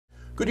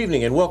Good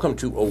evening and welcome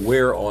to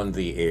Aware on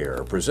the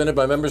Air, presented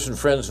by members and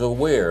friends of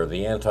Aware,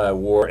 the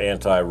anti-war,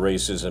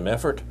 anti-racism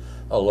effort,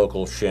 a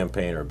local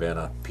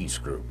Champaign-Urbana peace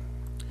group.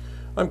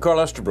 I'm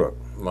Carl Estabrook.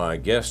 My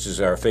guest is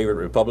our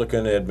favorite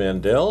Republican, Ed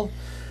Mandel.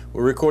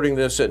 We're recording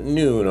this at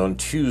noon on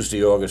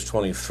Tuesday, August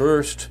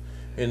 21st,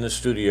 in the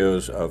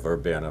studios of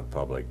Urbana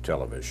Public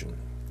Television.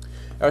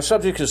 Our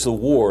subject is the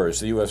wars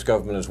the U.S.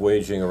 government is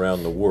waging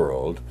around the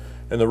world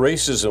and the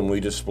racism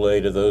we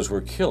display to those we're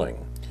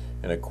killing,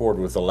 in accord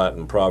with the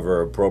Latin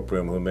proverb,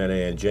 proprium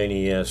humanae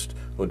ingeni est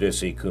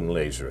odisse cum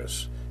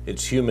laceris.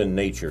 It's human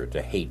nature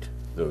to hate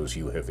those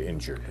you have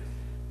injured.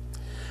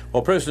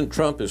 While President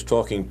Trump is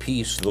talking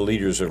peace to the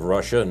leaders of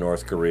Russia,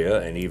 North Korea,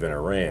 and even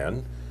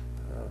Iran,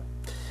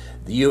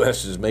 the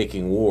U.S. is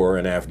making war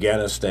in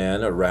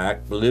Afghanistan,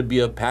 Iraq,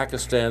 Libya,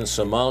 Pakistan,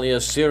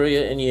 Somalia,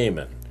 Syria, and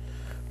Yemen,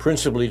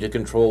 principally to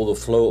control the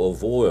flow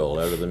of oil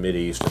out of the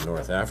Mideast and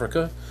North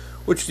Africa,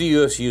 which the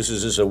U.S.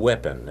 uses as a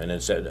weapon and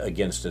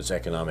against its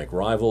economic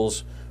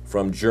rivals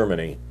from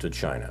Germany to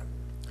China.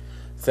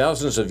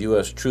 Thousands of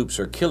U.S. troops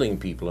are killing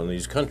people in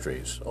these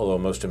countries, although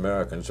most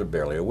Americans are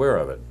barely aware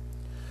of it.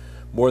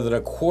 More than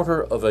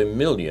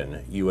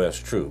 250,000 U.S.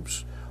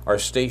 troops are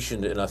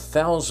stationed in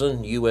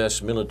 1,000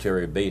 U.S.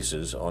 military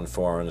bases on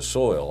foreign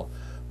soil,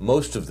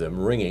 most of them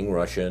ringing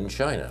Russia and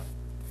China.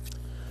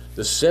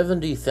 The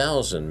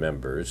 70,000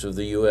 members of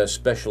the U.S.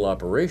 Special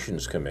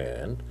Operations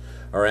Command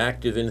are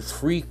active in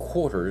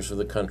 3/4 of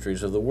the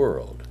countries of the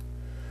world.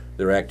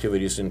 Their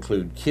activities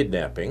include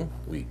kidnapping,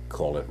 we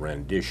call it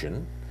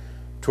rendition,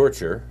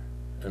 torture,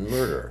 and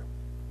murder.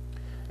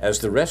 As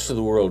the rest of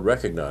the world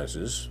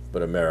recognizes,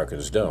 but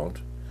Americans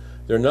don't,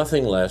 they're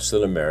nothing less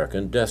than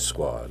American death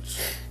squads.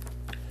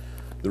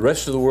 The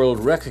rest of the world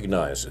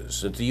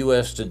recognizes that the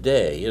U.S.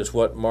 today is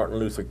what Martin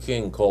Luther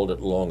King called it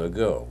long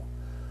ago,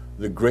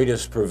 the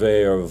greatest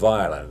purveyor of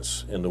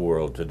violence in the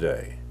world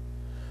today.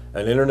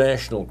 An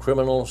international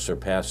criminal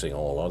surpassing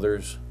all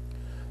others,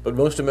 but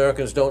most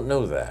Americans don't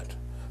know that,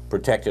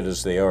 protected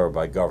as they are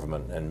by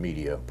government and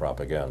media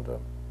propaganda.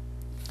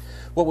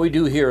 What we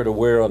do here at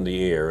Aware on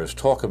the Air is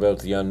talk about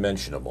the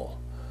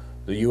unmentionable,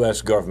 the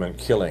U.S. government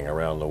killing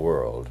around the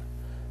world,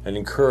 and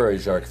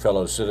encourage our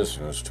fellow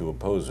citizens to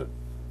oppose it.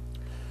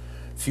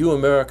 Few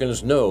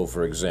Americans know,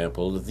 for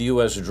example, that the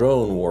U.S.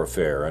 drone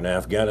warfare in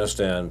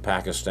Afghanistan,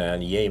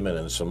 Pakistan, Yemen,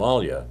 and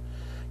Somalia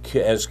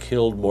has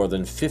killed more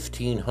than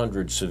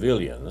 1,500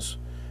 civilians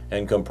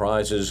and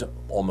comprises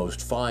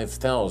almost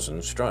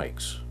 5,000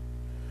 strikes.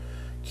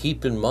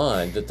 Keep in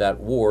mind that that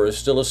war is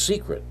still a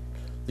secret.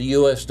 The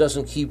U.S.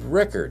 doesn't keep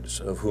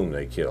records of whom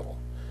they kill,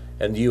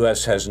 and the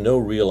U.S. has no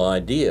real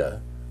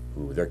idea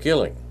who they're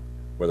killing,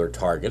 whether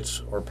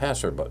targets or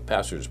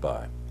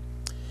passersby.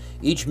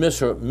 Each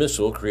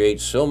missile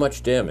creates so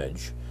much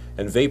damage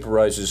and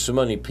vaporizes so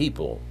many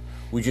people,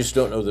 we just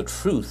don't know the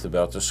truth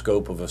about the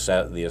scope of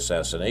the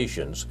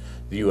assassinations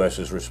the U.S.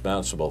 is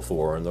responsible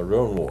for in the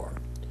drone war.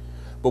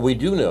 But we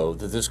do know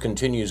that this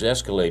continues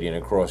escalating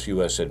across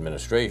U.S.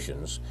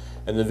 administrations,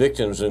 and the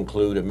victims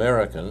include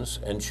Americans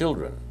and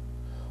children.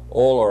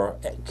 All are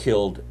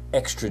killed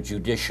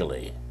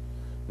extrajudicially.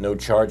 No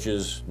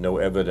charges, no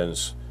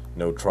evidence,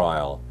 no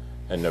trial,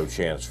 and no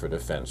chance for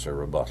defense or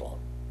rebuttal.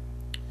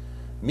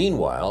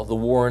 Meanwhile, the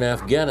war in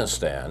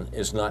Afghanistan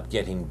is not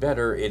getting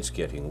better, it's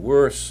getting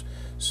worse,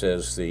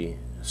 says the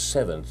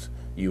 7th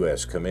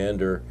U.S.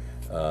 commander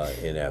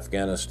in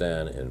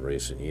Afghanistan in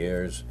recent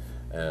years,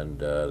 and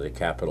the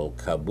capital,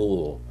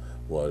 Kabul,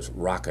 was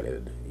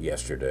rocketed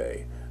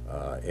yesterday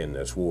in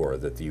this war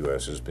that the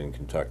U.S. has been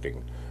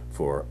conducting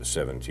for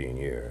 17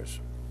 years.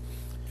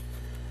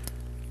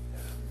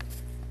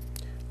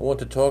 I want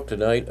to talk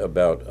tonight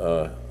about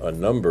a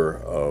number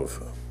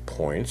of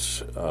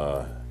points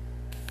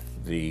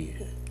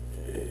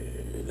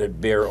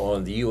that bear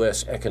on the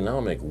U.S.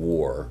 economic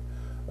war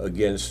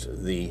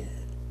against the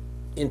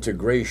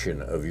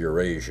integration of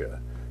Eurasia.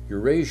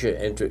 Eurasian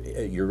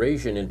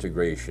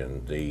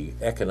integration, the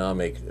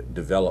economic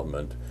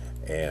development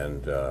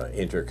and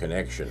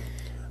interconnection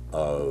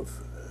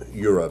of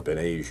Europe and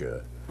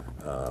Asia,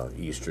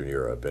 Eastern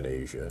Europe and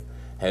Asia,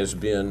 has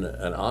been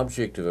an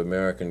object of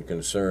American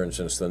concern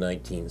since the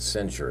 19th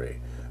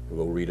century.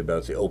 We'll read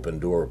about the open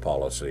door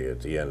policy at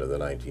the end of the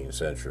 19th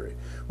century.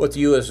 What the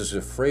U.S. is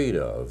afraid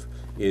of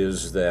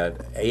is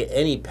that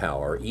any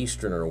power,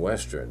 Eastern or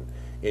Western,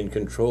 in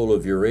control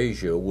of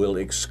Eurasia will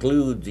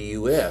exclude the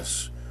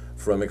U.S.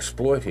 from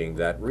exploiting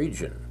that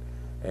region.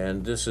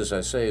 And this, as I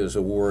say, is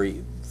a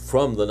worry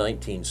from the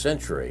 19th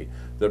century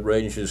that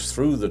ranges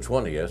through the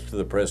 20th to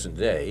the present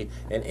day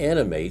and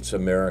animates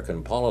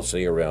American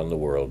policy around the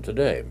world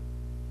today.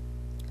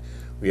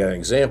 We had an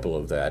example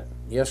of that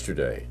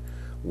yesterday.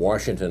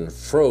 Washington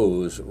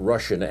froze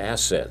Russian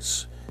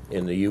assets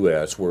in the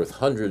U.S. worth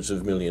hundreds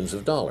of millions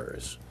of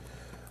dollars.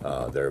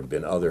 There have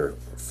been other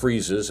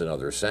freezes and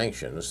other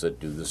sanctions that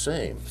do the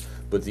same.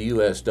 But the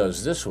U.S.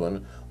 does this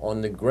one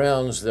on the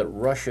grounds that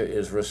Russia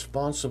is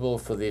responsible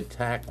for the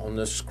attack on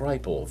the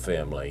Skripal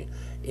family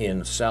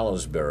in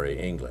Salisbury,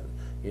 England.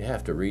 You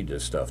have to read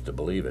this stuff to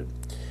believe it.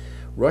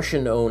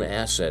 Russian-owned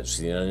assets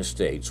in the United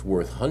States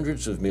worth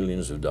hundreds of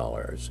millions of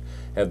dollars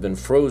have been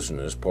frozen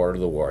as part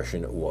of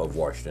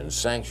Washington's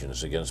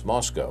sanctions against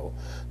Moscow,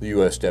 the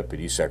U.S.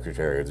 Deputy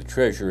Secretary of the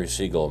Treasury,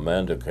 Sigal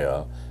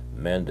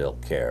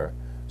Mandelker,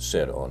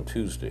 said on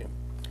Tuesday.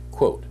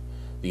 Quote,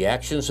 "The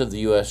actions of the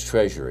U.S.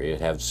 Treasury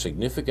have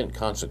significant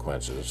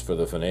consequences for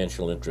the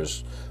financial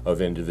interests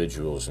of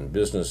individuals and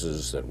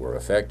businesses that were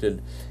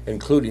affected,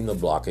 including the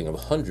blocking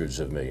of hundreds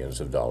of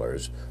millions of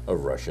dollars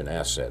of Russian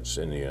assets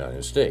in the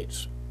United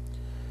States.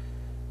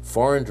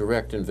 Foreign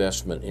direct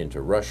investment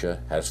into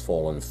Russia has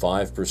fallen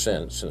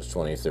 5% since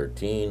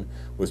 2013,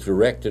 with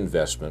direct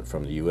investment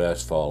from the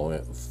U.S.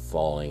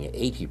 falling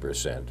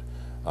 80%,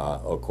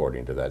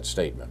 according to that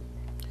statement."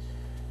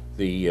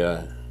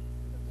 The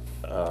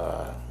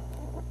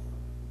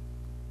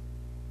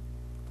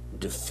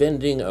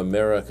Defending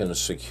American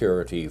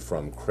Security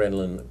from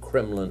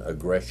Kremlin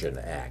Aggression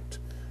Act,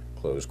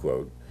 close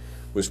quote,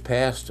 was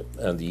passed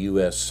in the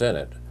U.S.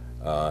 Senate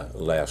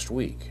last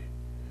week.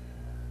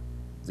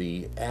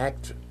 The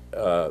act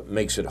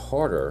makes it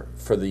harder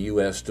for the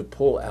U.S. to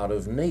pull out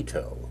of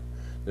NATO.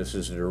 This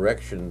is a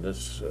direction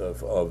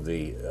of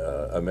the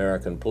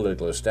American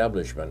political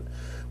establishment,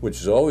 which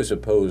has always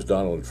opposed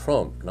Donald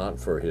Trump, not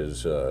for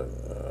his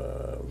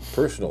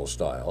personal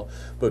style,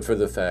 but for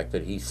the fact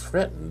that he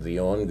threatened the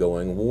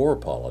ongoing war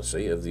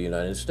policy of the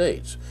United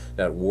States.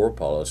 That war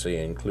policy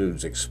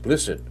includes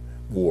explicit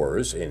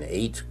wars in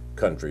 8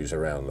 countries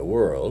around the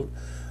world,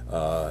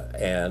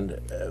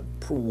 and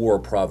war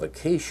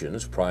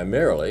provocations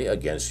primarily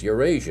against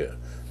Eurasia,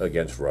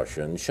 against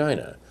Russia and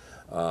China.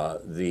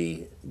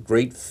 The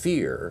great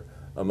fear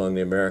among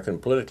the American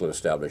political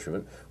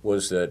establishment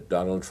was that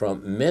Donald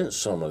Trump meant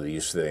some of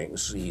these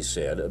things, he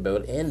said,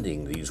 about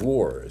ending these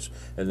wars.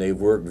 And they've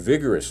worked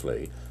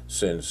vigorously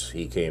since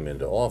he came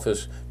into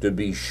office to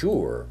be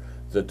sure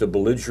that the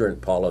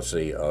belligerent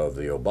policy of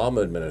the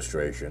Obama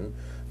administration,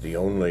 the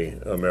only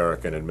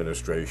American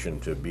administration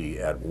to be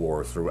at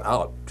war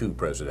throughout 2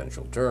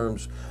 presidential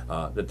terms,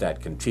 that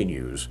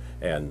continues,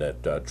 and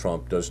that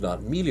Trump does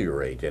not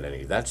meliorate in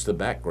any. That's the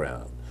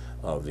background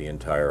of the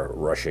entire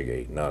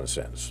Russiagate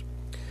nonsense.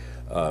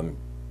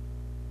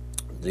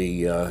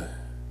 The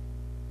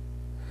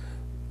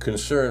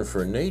concern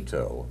for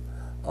NATO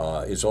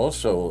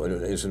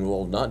is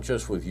involved not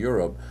just with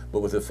Europe,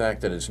 but with the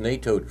fact that it's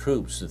NATO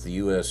troops that the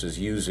U.S. is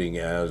using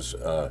as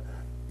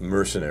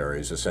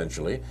mercenaries,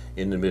 essentially,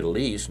 in the Middle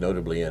East,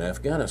 notably in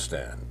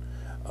Afghanistan.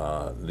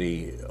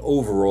 The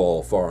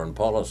overall foreign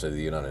policy of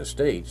the United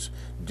States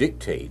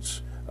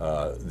dictates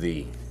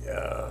the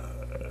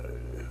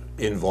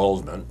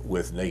involvement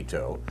with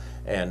NATO,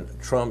 and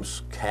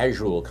Trump's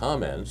casual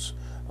comments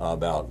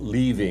about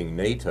leaving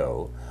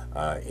NATO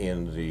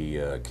in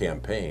the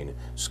campaign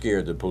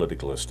scared the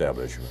political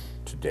establishment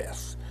to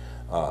death.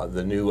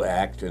 The new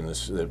act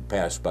that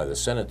passed by the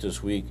Senate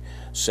this week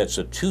sets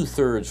a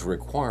 2/3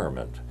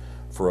 requirement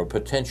for a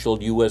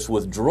potential U.S.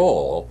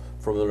 withdrawal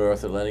from the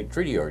North Atlantic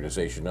Treaty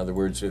Organization. In other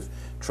words, if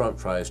Trump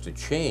tries to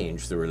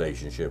change the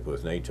relationship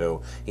with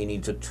NATO, he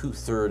needs a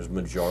 2/3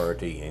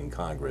 majority in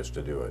Congress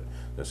to do it.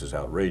 This is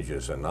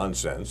outrageous and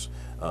nonsense,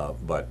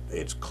 but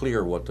it's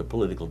clear what the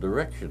political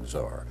directions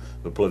are.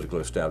 The political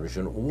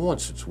establishment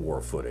wants its war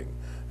footing.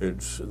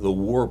 It's the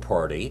war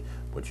party,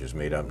 which is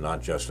made up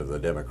not just of the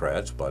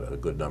Democrats, but a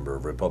good number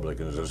of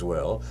Republicans as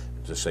well,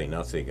 to say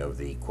nothing of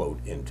the, quote,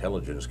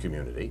 intelligence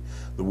community.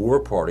 The war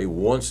party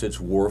wants its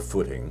war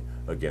footing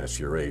against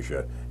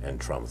Eurasia, and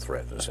Trump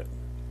threatens it.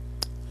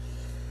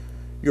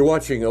 You're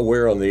watching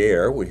Aware on the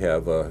Air. We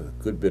have a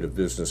good bit of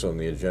business on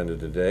the agenda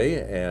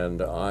today,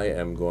 and I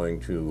am going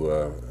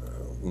to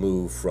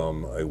move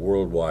from a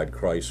worldwide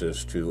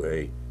crisis to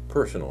a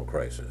personal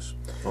crisis.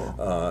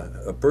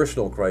 A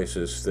personal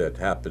crisis that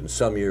happened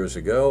some years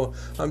ago.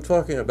 I'm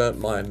talking about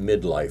my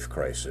midlife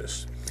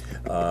crisis.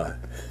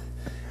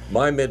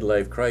 My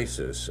midlife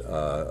crisis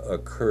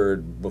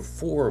occurred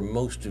before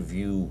most of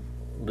you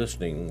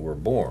listening were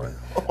born.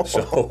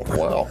 So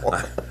wow.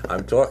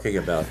 I'm talking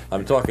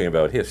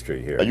about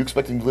history here. Are you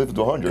expecting to live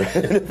to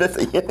 100?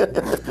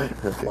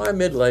 My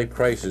midlife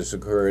crisis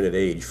occurred at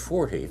age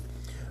 40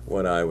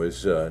 when I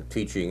was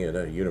teaching at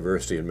a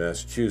university in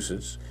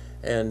Massachusetts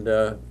and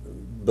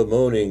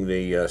bemoaning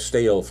the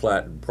stale,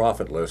 flat, and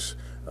profitless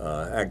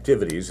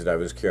activities that I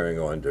was carrying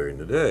on during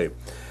the day.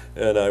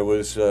 And I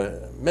was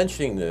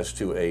mentioning this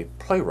to a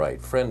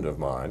playwright friend of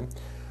mine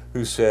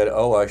who said,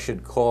 oh, I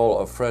should call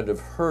a friend of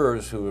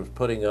hers who was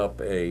putting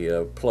up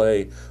a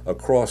play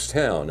across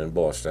town in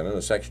Boston, in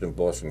a section of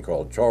Boston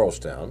called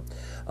Charlestown,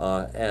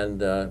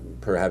 and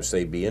perhaps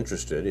they'd be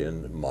interested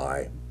in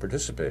my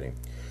participating.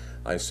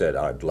 I said,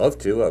 I'd love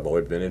to. I've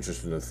always been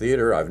interested in the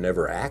theater. I've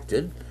never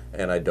acted,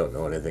 and I don't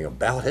know anything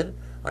about it.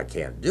 I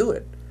can't do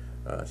it.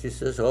 She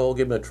says, oh,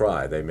 give them a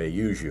try. They may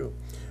use you.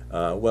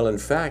 Well, in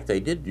fact, they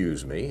did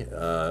use me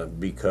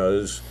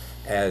because,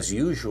 as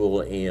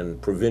usual in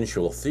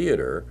provincial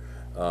theater,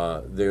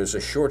 there's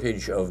a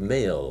shortage of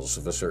males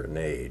of a certain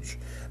age.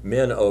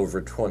 Men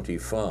over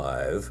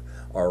 25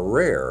 are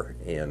rare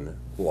in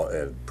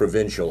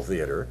provincial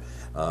theater,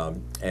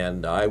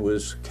 And I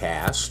was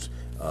cast,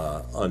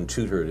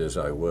 untutored as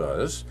I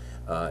was,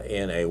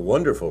 in a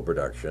wonderful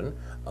production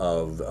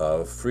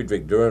of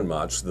Friedrich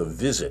Dürrenmatt's The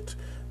Visit.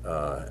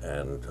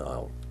 And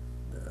I'll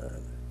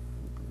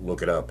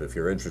look it up if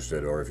you're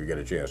interested or if you get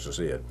a chance to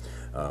see it.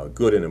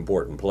 Good and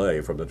important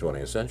play from the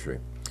 20th century.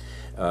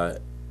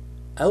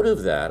 Out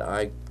of that,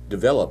 I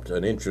developed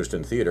an interest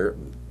in theater.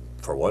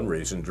 For one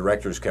reason,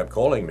 directors kept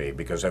calling me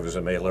because I was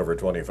a male over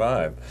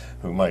 25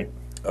 who might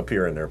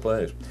appear in their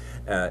plays.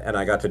 And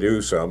I got to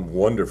do some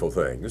wonderful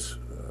things.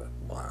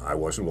 I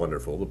wasn't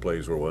wonderful, the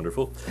plays were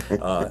wonderful.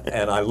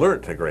 And I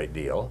learned a great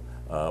deal,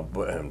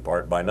 in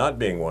part by not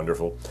being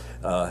wonderful,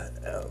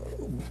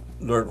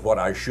 learned what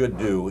I should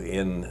do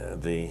in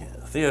the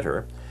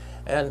theater.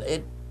 And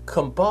it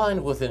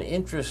combined with an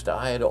interest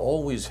I had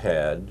always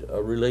had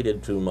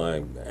related to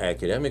my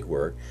academic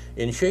work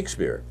in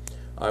Shakespeare.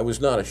 I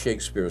was not a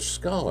Shakespeare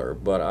scholar,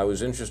 but I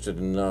was interested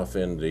enough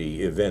in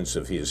the events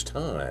of his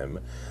time,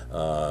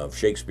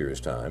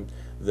 Shakespeare's time,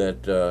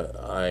 that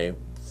I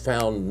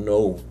found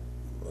no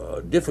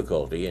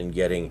difficulty in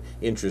getting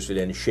interested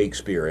in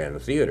Shakespeare and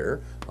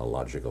theater, a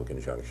logical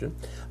conjunction,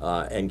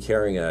 and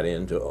carrying that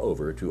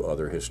over to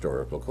other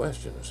historical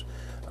questions.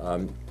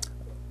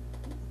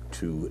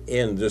 To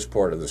end this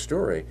part of the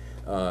story,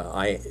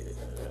 I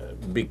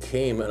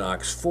became an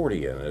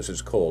Oxfordian, as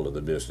it's called in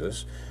the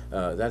business.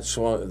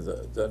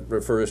 That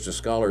refers to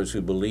scholars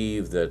who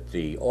believe that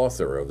the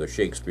author of the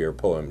Shakespeare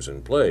poems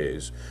and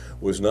plays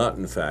was not,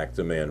 in fact,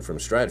 the man from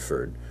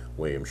Stratford,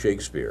 William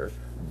Shakespeare,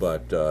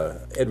 but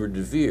Edward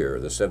de Vere,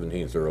 the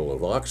 17th Earl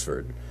of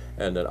Oxford,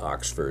 and that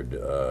Oxford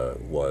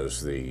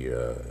was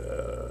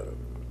the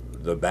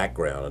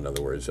background, in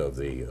other words, of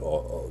the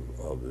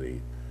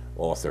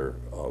author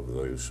of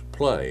those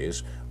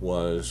plays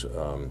was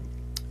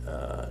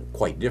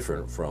quite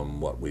different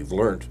from what we've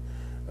learned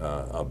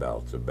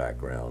about the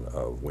background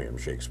of William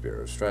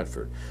Shakespeare of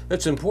Stratford.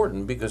 That's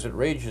important because it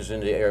ranges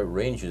into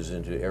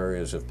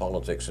areas of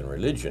politics and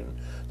religion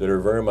that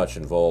are very much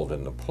involved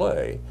in the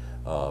play.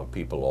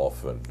 People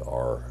often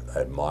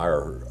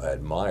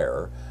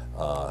admire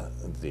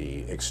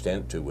the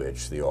extent to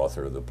which the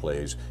author of the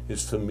plays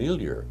is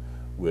familiar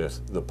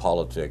with the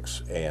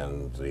politics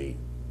and the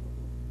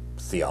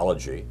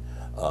theology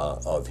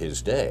of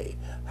his day.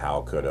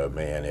 How could a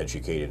man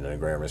educated in a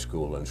grammar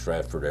school in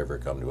Stratford ever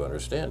come to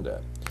understand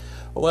that?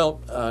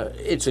 Well,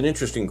 it's an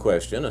interesting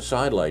question, a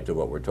sidelight to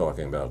what we're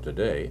talking about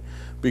today,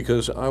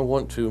 because I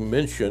want to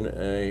mention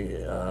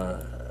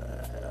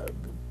a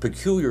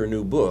peculiar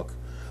new book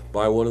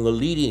by one of the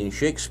leading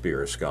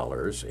Shakespeare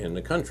scholars in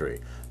the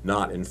country.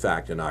 Not, in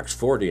fact, an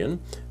Oxfordian,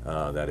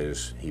 that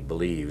is, he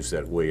believes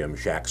that William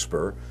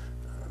Shakespeare,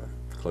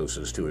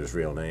 closest to his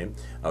real name,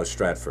 of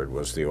Stratford,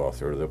 was the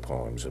author of the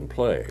poems and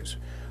plays.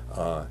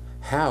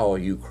 How,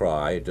 you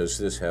cry, does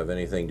this have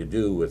anything to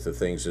do with the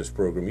things this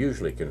program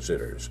usually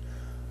considers?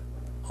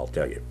 I'll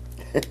tell you.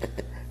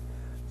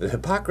 The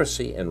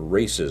hypocrisy and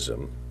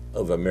racism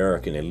of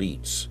American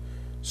elites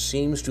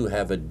seems to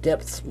have a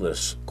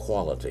depthless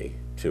quality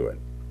to it.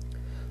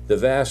 The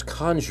vast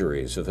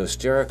congeries of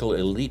hysterical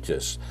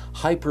elitists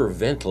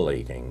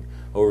hyperventilating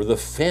over the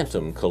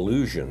phantom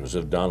collusions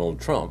of Donald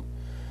Trump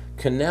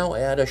can now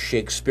add a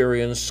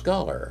Shakespearean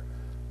scholar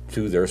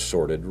to their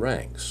sordid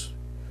ranks.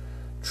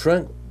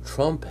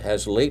 Trump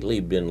has lately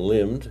been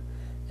limbed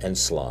and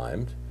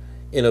slimed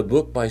in a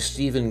book by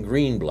Stephen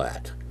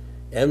Greenblatt,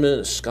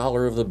 eminent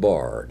scholar of the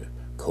Bard,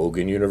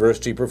 Cogan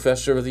University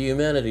professor of the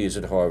humanities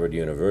at Harvard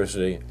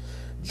University,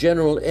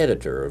 general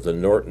editor of the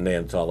Norton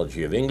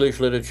Anthology of English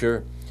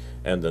Literature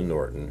and the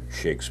Norton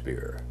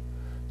Shakespeare.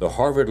 The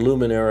Harvard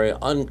luminary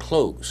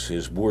uncloaks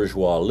his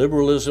bourgeois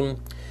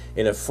liberalism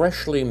in a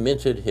freshly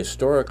minted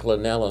historical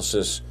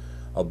analysis,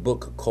 a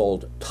book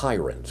called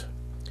Tyrant,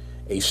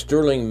 a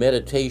sterling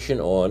meditation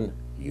on,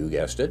 you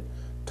guessed it,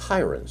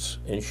 tyrants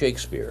in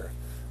Shakespeare,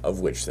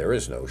 of which there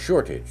is no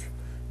shortage.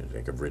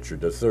 Think of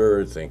Richard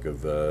III, think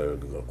of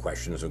the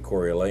questions of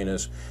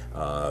Coriolanus.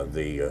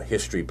 The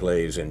history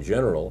plays in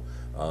general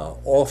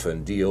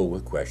often deal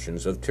with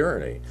questions of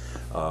tyranny.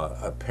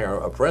 A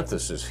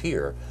parenthesis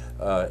here,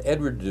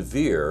 Edward de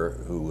Vere,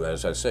 who,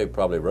 as I say,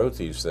 probably wrote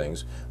these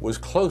things, was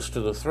close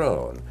to the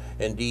throne,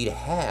 indeed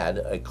had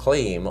a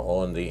claim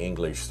on the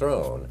English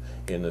throne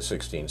in the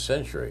 16th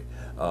century.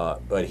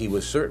 But he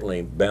was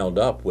certainly bound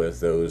up with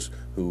those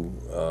who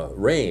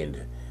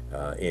reigned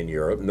in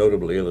Europe,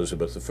 notably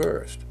Elizabeth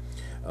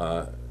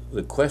I.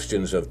 The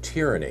questions of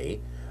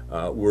tyranny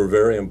were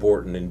very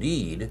important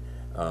indeed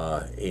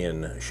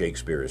in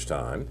Shakespeare's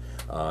time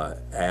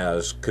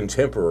as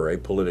contemporary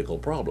political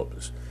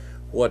problems.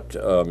 What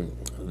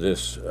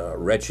this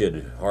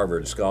wretched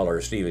Harvard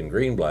scholar Stephen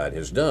Greenblatt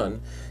has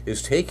done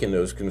is taken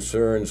those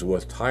concerns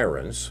with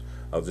tyrants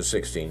of the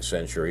 16th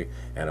century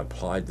and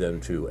applied them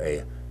to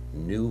a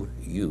new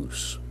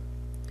use.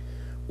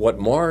 What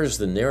mars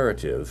the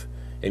narrative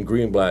in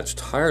Greenblatt's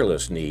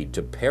tireless need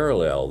to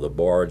parallel the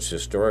Bard's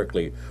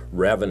historically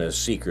ravenous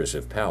seekers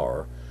of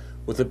power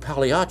with the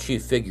Pagliacci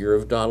figure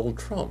of Donald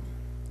Trump,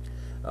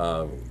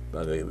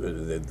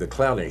 the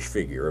clownish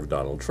figure of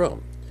Donald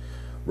Trump.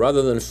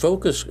 Rather than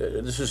focus,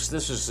 this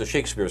is the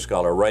Shakespeare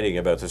scholar writing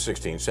about the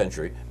 16th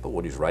century, but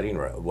what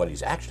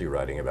he's actually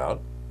writing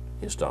about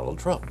is Donald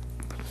Trump.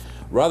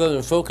 Rather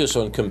than focus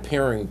on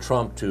comparing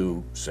Trump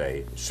to,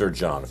 say, Sir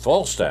John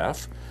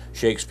Falstaff,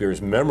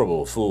 Shakespeare's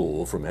memorable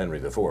fool from Henry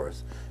IV.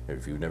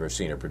 If you've never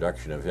seen a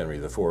production of Henry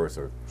IV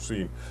or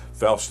seen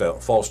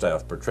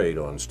Falstaff portrayed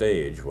on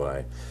stage,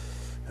 why,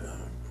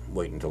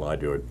 wait until I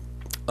do it.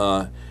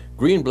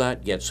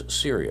 Greenblatt gets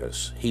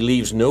serious. He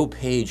leaves no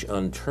page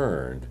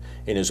unturned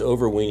in his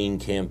overweening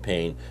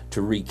campaign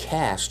to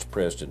recast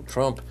President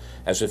Trump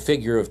as a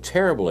figure of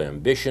terrible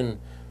ambition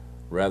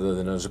rather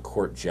than as a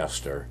court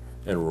jester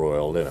and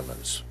royal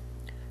lineaments.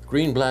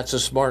 Greenblatt's a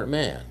smart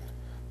man,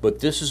 but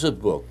this is a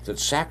book that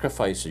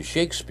sacrifices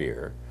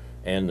Shakespeare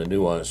and the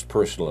nuanced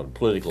personal and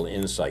political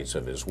insights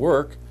of his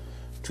work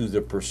to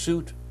the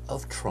pursuit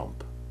of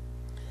Trump.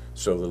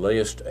 So the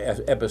latest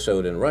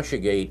episode in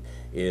Russiagate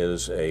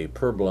is a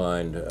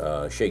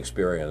purblind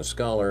Shakespearean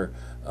scholar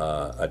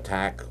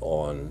attack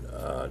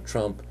on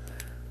Trump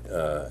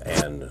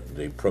and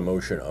the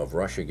promotion of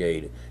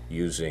Russiagate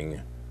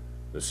using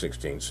the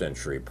 16th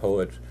century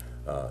poet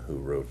who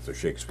wrote the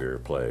Shakespeare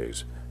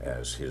plays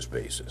as his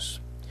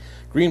basis.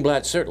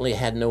 Greenblatt certainly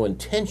had no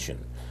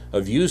intention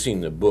of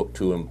using the book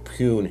to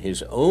impugn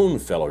his own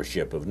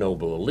fellowship of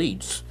noble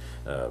elites,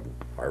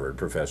 Harvard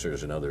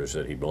professors and others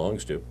that he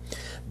belongs to,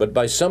 but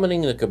by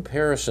summoning the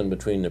comparison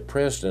between the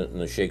present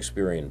and the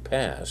Shakespearean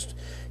past,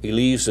 he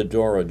leaves the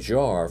door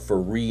ajar for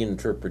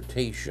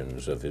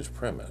reinterpretations of his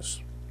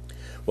premise.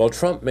 While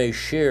Trump may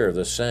share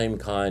the same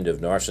kind of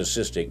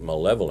narcissistic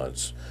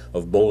malevolence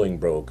of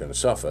Bolingbroke and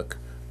Suffolk,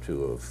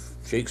 two of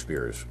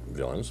Shakespeare's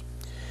villains,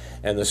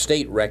 and the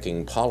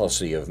state-wrecking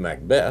policy of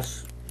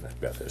Macbeth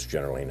is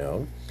generally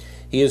known,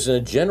 he is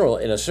in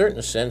a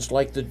certain sense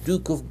like the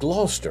Duke of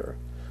Gloucester,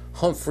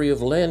 Humphrey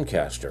of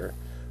Lancaster,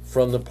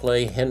 from the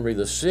play Henry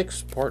VI,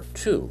 Part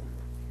II.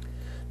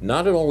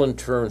 Not at all in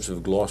terms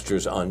of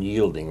Gloucester's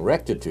unyielding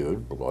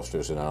rectitude,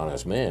 Gloucester's an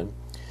honest man,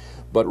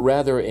 but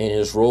rather in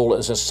his role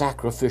as a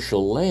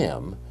sacrificial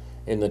lamb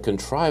in the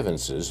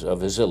contrivances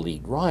of his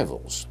elite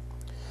rivals.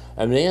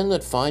 A man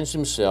that finds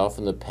himself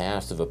in the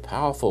path of a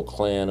powerful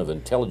clan of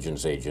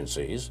intelligence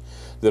agencies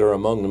that are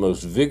among the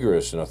most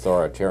vigorous and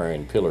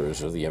authoritarian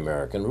pillars of the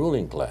American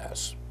ruling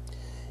class.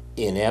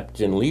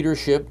 Inept in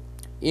leadership,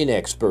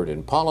 inexpert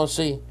in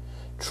policy,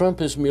 Trump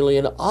is merely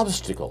an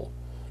obstacle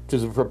to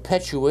the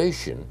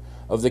perpetuation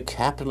of the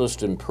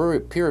capitalist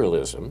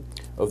imperialism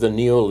of the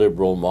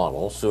neoliberal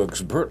model so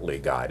expertly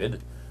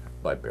guided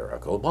by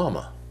Barack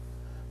Obama.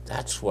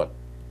 That's what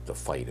the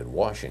fight in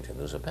Washington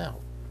is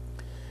about.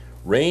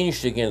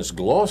 Ranged against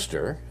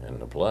Gloucester in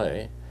the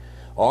play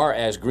are,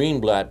 as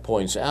Greenblatt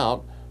points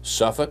out,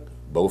 Suffolk,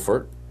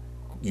 Beaufort,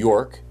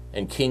 York,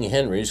 and King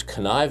Henry's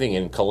conniving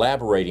and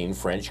collaborating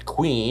French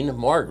Queen,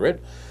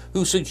 Margaret,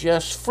 who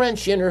suggests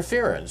French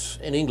interference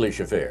in English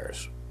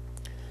affairs.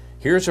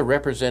 Here's a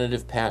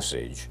representative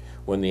passage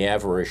when the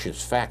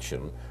avaricious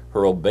faction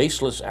hurl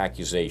baseless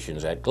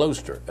accusations at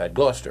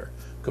Gloucester.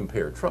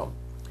 Compare Trump.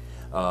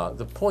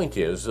 The point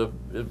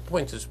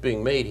that's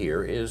being made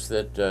here is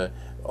that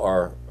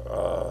our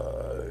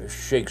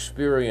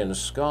Shakespearean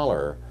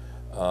scholar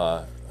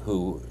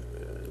who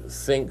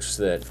thinks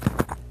that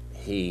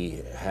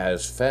he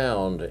has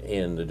found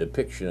in the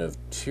depiction of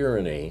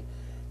tyranny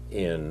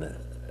in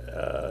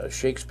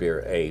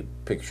Shakespeare a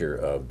picture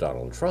of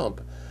Donald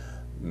Trump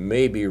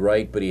may be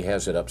right, but he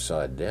has it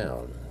upside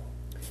down.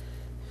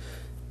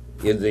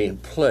 In the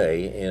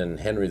play in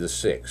Henry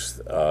VI,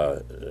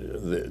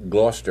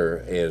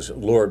 Gloucester is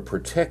Lord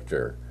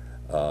Protector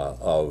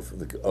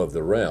of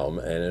the realm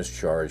and is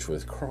charged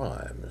with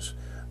crimes.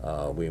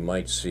 We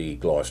might see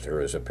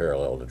Gloucester as a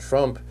parallel to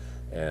Trump,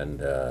 and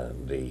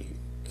the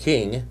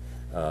king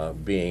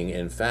being,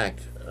 in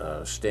fact,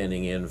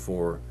 standing in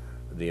for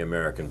the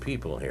American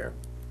people here.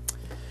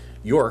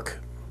 York,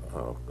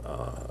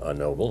 a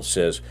noble,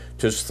 says,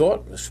 "'Tis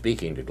thought,"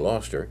 speaking to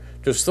Gloucester,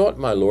 "'tis thought,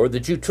 my lord,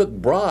 that you took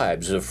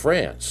bribes of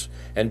France,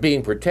 and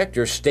being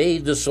protector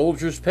stayed the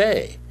soldiers'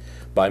 pay,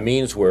 by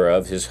means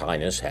whereof his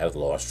highness hath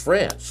lost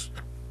France."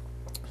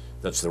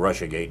 That's the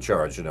Russiagate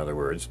charge, in other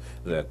words,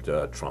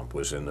 that Trump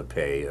was in the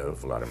pay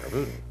of Vladimir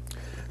Putin.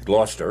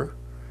 Gloucester,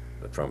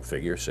 the Trump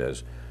figure,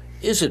 says,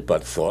 "Is it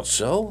but thought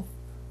so?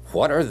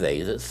 What are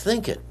they that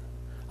think it?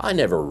 I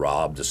never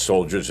robbed the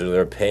soldiers of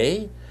their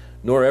pay,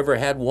 nor ever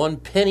had one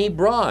penny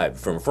bribe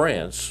from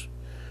France.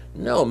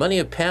 No, many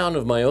a pound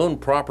of my own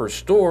proper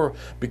store,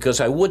 because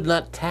I would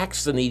not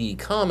tax the needy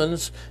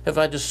commons, have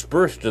I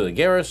dispersed to the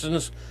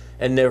garrisons,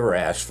 and never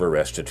asked for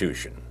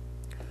restitution."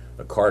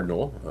 The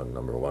cardinal,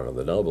 number one of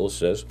the nobles,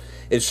 says,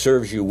 "It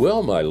serves you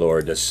well, my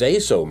lord, to say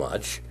so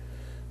much."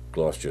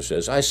 Gloucester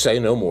says, "I say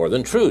no more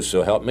than truth,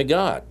 so help me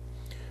God."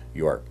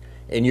 York,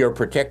 "In your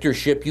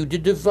protectorship you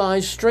did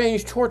devise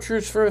strange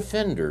tortures for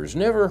offenders,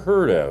 never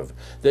heard of,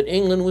 that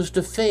England was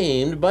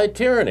defamed by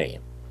tyranny."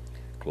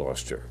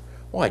 Gloucester,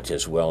 "Why,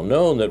 'tis well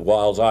known that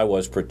whiles I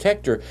was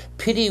protector,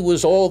 pity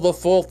was all the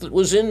fault that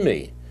was in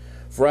me.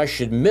 For I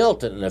should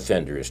melt at an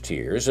offender's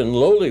tears, and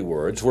lowly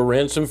words were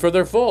ransom for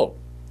their fault.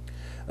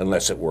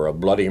 unless it were a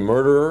bloody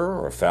murderer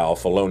or foul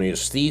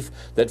felonious thief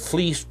that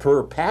fleeced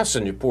poor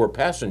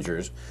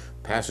passengers.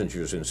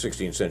 Passengers in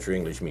 16th century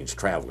English means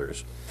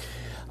travelers.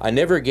 I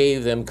never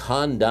gave them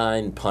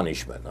condign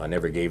punishment. I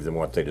never gave them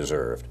what they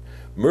deserved.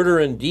 Murder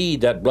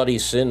indeed, that bloody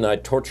sin I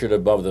tortured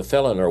above the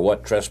felon, or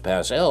what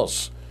trespass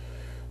else?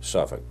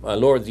 Suffolk. My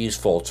lord, these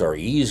faults are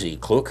easy,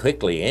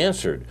 quickly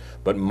answered,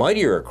 but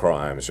mightier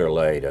crimes are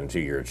laid unto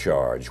your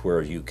charge,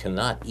 where you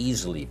cannot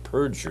easily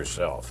purge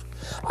yourself.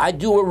 I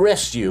do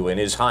arrest you in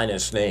his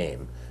highness'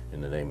 name,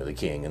 in the name of the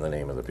king, in the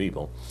name of the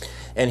people,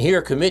 and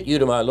here commit you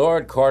to my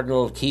lord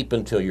cardinal, keep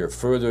until your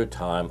further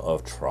time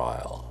of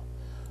trial.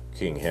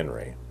 King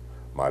Henry.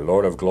 My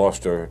lord of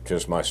Gloucester,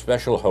 'tis my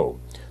special hope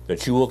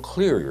that you will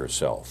clear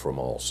yourself from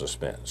all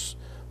suspense.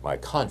 My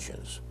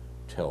conscience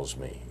tells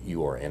me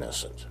you are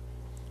innocent.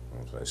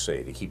 As I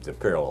say, to keep the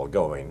parallel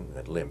going,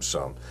 it limps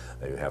some,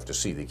 you have to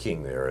see the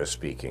king there as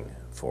speaking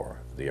for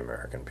the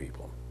American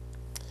people.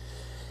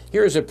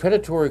 Here is a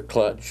predatory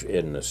clutch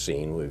in the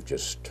scene we've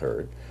just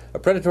heard, a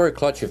predatory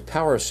clutch of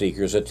power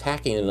seekers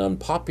attacking an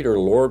unpopular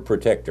Lord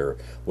Protector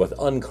with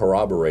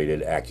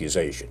uncorroborated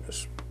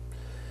accusations.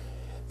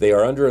 They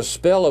are under a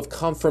spell of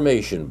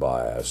confirmation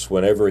bias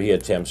whenever he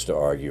attempts to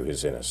argue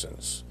his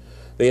innocence.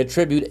 They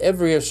attribute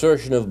every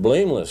assertion of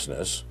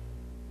blamelessness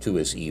to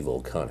his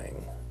evil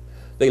cunning.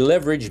 They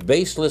leverage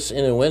baseless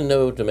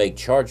innuendo to make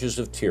charges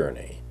of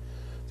tyranny.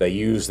 They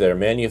use their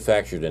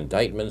manufactured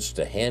indictments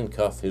to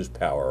handcuff his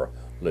power,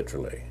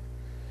 literally.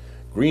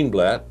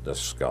 Greenblatt, the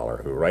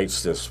scholar who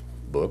writes this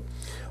book,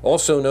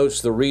 also notes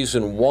the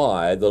reason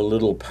why the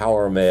little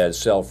power-mad,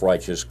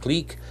 self-righteous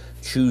clique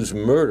choose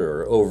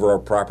murder over a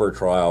proper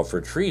trial for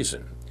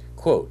treason.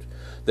 Quote,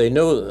 they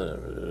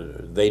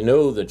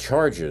know the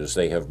charges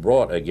they have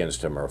brought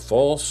against him are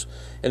false,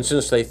 and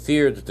since they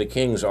fear that the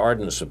king's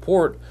ardent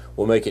support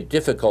will make it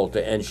difficult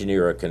to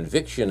engineer a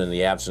conviction in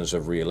the absence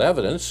of real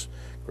evidence,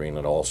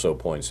 Greenland also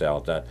points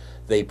out that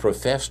they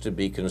profess to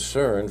be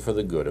concerned for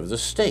the good of the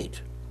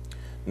state.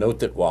 Note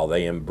that while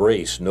they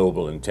embrace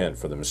noble intent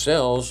for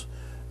themselves,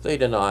 they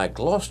deny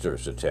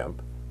Gloucester's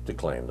attempt to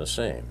claim the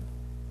same.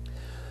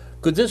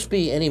 Could this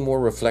be any more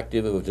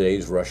reflective of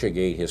today's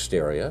Russiagate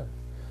hysteria?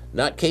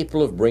 Not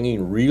capable of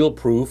bringing real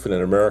proof in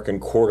an American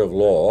court of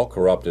law,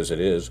 corrupt as it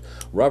is,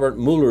 Robert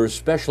Mueller's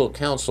special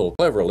counsel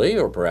cleverly,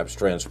 or perhaps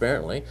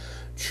transparently,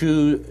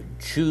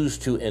 choose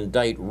to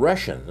indict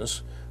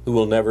Russians who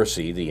will never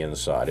see the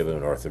inside of a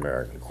North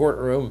American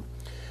courtroom,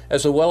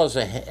 as well as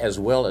a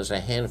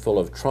handful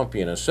of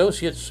Trumpian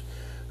associates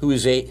who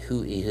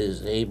he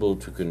is able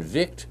to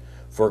convict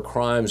for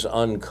crimes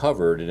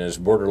uncovered in his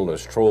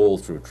borderless troll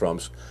through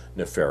Trump's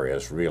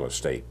nefarious real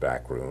estate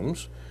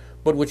backrooms,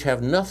 but which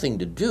have nothing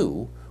to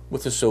do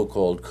with the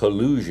so-called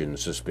collusion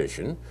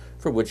suspicion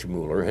for which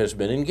Mueller has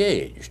been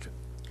engaged.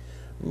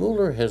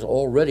 Mueller has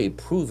already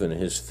proven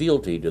his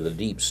fealty to the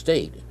deep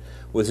state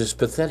with his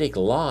pathetic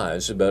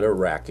lies about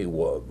Iraqi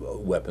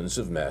weapons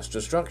of mass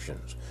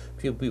destruction.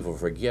 Few people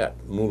forget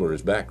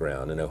Mueller's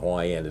background and how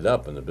he ended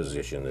up in the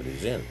position that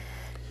he's in.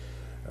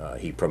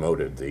 He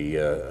promoted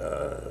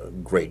the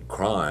great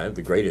crime,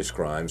 the greatest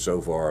crime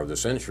so far of the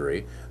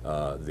century,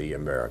 the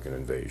American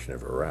invasion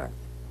of Iraq.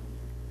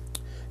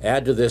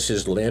 Add to this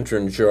his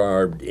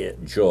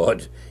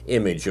lantern-jawed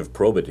image of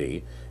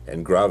probity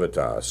and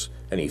gravitas,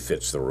 and he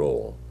fits the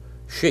role.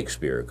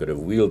 Shakespeare could have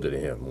wielded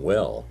him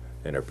well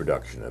in a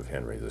production of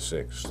Henry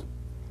VI.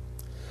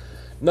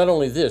 Not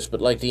only this,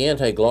 but like the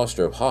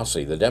anti-Gloucester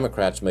posse, the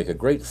Democrats make a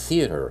great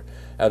theater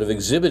out of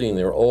exhibiting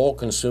their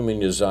all-consuming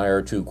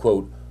desire to,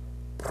 quote,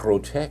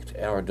 protect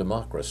our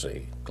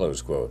democracy,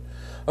 close quote,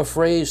 a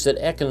phrase that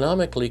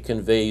economically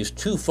conveys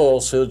two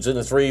falsehoods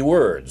in 3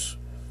 words.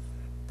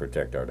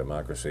 Protect our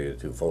democracy, the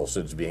 2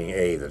 falsehoods being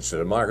A, that's a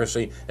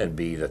democracy, and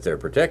B, that they're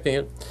protecting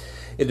it.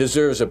 It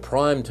deserves a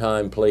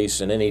prime-time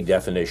place in any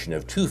definition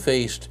of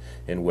two-faced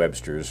in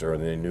Webster's or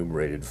in the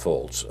enumerated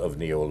faults of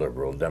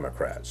neoliberal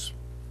Democrats.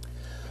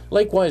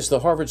 Likewise,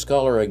 the Harvard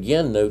scholar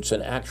again notes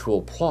an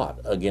actual plot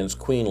against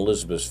Queen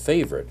Elizabeth's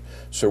favorite,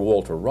 Sir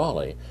Walter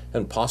Raleigh,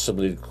 and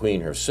possibly the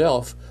Queen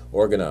herself,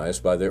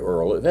 organized by the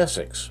Earl of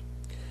Essex.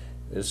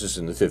 This is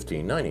in the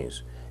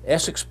 1590s.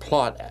 Essex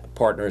plot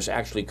partners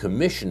actually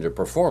commissioned a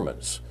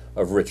performance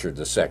of Richard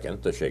II,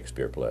 the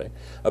Shakespeare play,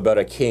 about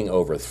a king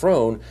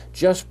overthrown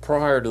just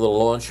prior to the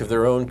launch of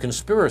their own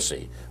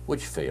conspiracy,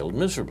 which failed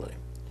miserably.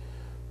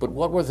 But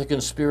what were the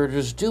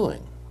conspirators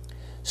doing?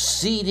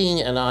 Seeding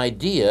an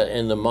idea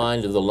in the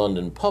mind of the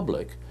London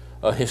public,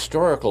 a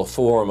historical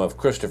form of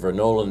Christopher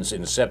Nolan's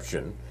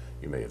Inception.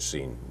 You may have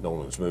seen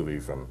Nolan's movie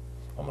from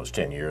almost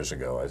 10 years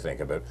ago, I think,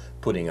 about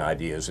putting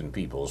ideas in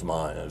people's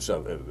minds,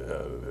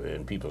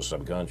 in people's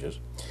subconscious,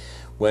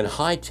 when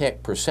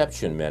high-tech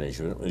perception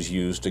management was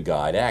used to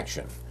guide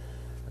action.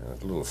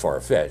 It's a little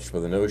far-fetched, but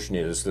the notion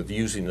is that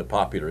using the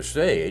popular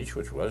stage,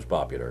 which was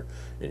popular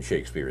in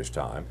Shakespeare's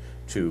time,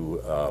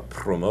 to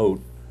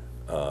promote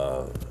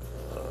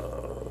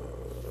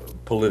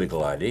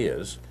political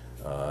ideas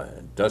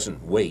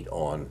doesn't wait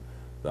on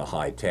the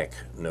high-tech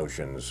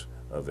notions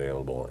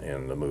available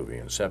in the movie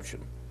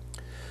Inception.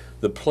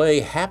 The play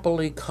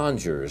happily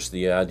conjures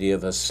the idea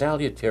of a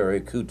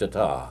salutary coup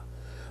d'etat,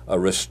 a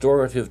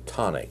restorative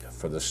tonic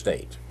for the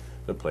state.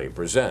 The play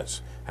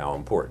presents how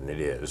important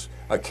it is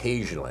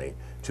occasionally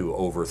to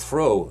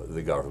overthrow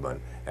the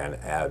government and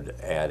add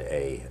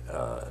a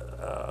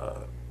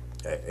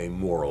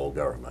moral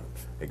government,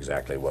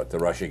 exactly what the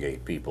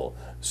Russiagate people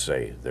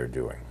say they're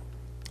doing.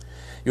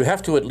 You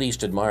have to at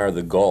least admire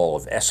the gall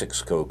of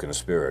Essex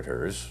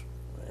co-conspirators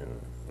in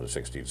the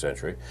 16th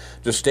century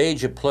to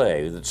stage a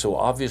play that so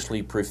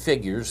obviously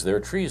prefigures their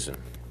treason.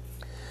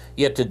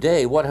 Yet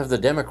today, what have the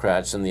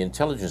Democrats and the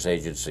intelligence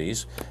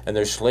agencies and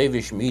their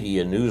slavish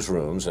media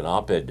newsrooms and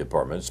op-ed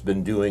departments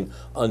been doing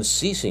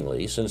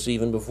unceasingly since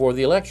even before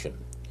the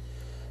election?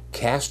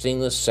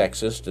 Casting the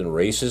sexist and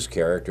racist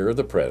character of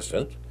the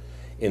president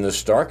in the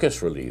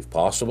starkest relief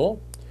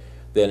possible,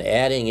 then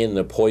adding in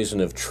the poison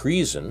of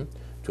treason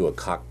to a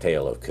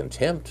cocktail of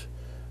contempt,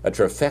 a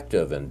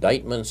trifecta of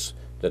indictments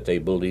that they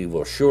believe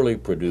will surely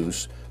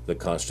produce the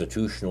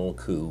constitutional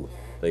coup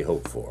they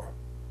hope for.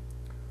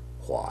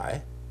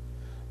 Why?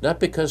 Not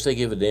because they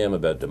give a damn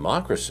about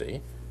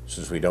democracy,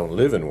 since we don't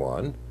live in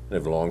one and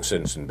have long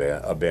since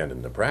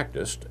abandoned the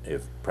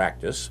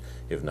practice,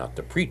 if not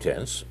the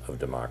pretense of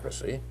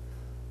democracy,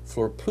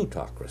 for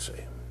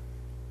plutocracy.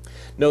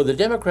 No, the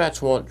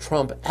Democrats want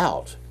Trump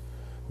out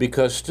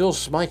because, still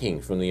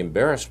smiting from the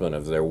embarrassment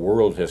of their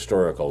world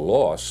historical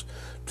loss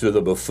to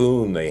the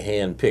buffoon they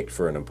handpicked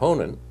for an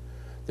opponent,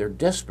 they're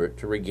desperate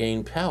to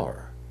regain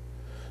power.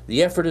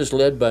 The effort is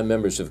led by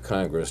members of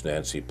Congress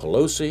Nancy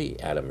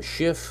Pelosi, Adam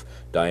Schiff,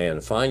 Dianne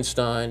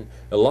Feinstein,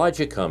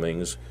 Elijah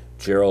Cummings,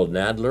 Gerald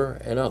Nadler,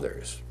 and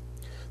others.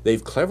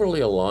 They've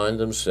cleverly aligned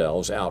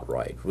themselves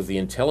outright with the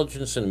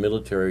intelligence and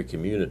military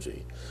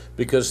community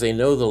because they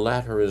know the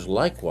latter is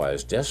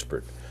likewise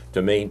desperate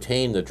to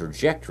maintain the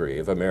trajectory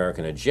of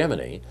American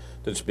hegemony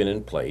that's been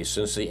in place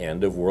since the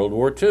end of World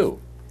War II.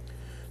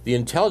 The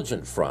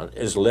intelligence front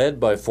is led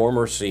by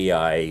former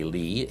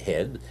CIA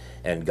head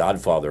and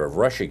godfather of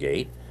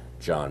Russiagate,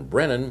 John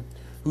Brennan,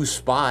 who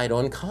spied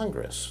on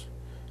Congress,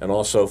 and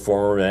also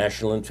former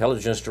National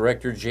Intelligence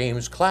Director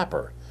James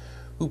Clapper,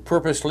 who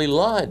purposely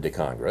lied to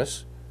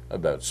Congress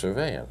about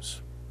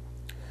surveillance.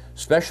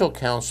 Special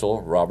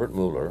Counsel Robert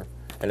Mueller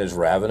and his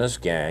ravenous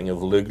gang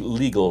of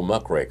legal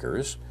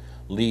muckrakers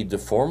lead the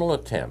formal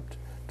attempt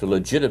to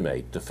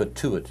legitimate the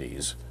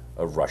fatuities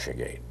of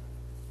Russiagate.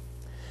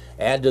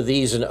 Add to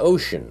these an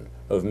ocean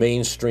of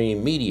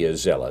mainstream media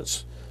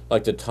zealots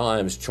like the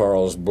Times'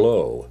 Charles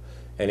Blow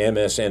and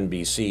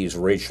MSNBC's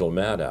Rachel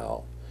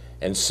Maddow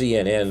and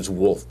CNN's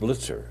Wolf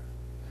Blitzer.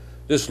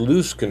 This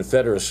loose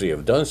confederacy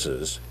of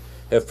dunces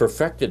have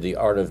perfected the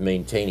art of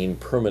maintaining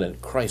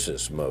permanent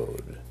crisis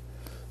mode.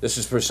 This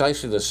is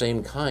precisely the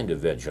same kind of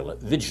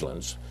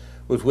vigilance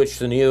with which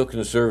the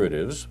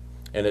neoconservatives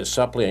and its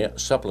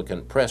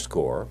supplicant press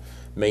corps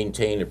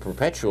maintained a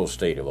perpetual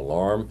state of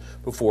alarm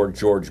before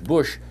George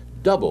Bush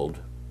doubled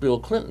Bill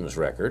Clinton's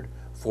record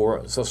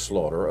for the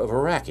slaughter of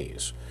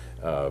Iraqis.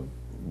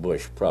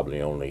 Bush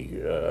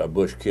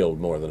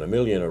killed more than 1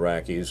 million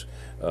Iraqis.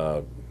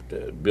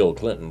 Bill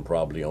Clinton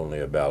probably only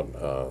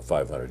about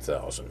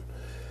 500,000.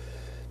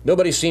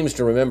 Nobody seems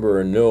to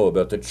remember or know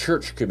about the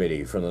Church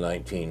Committee from the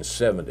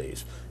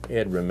 1970s.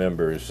 Ed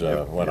remembers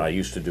when I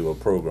used to do a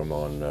program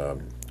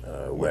on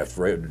Weft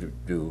Radio.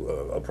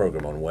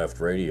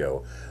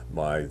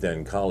 My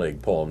then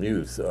colleague Paul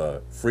Muth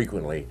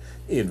frequently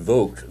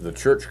invoked the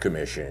Church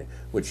Commission,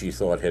 which he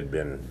thought had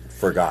been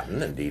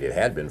forgotten. Indeed, it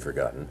had been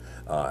forgotten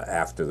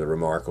after the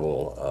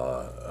remarkable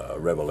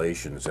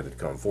revelations that had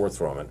come forth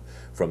from it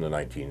from the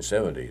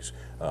 1970s.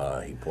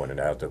 He pointed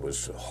out that it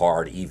was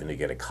hard even to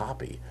get a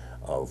copy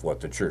of what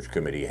the Church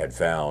Committee had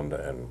found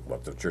and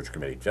what the Church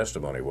Committee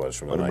testimony was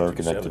from the 1970s.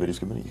 American Activities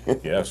Committee.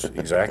 Yes,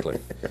 exactly.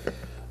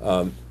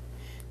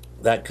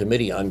 That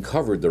committee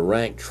uncovered the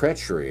rank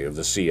treachery of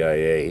the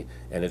CIA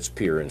and its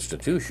peer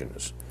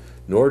institutions.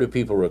 Nor do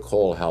people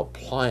recall how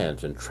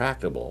pliant and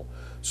tractable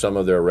some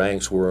of their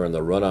ranks were in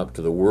the run-up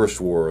to the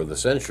worst war of the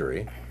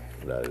century,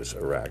 that is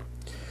Iraq.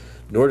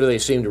 Nor do they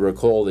seem to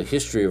recall the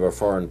history of our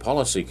foreign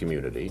policy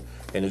community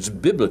and its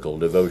biblical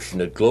devotion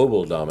to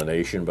global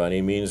domination by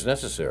any means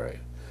necessary.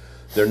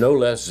 They're no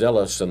less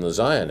zealous than the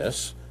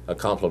Zionists, a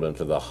complement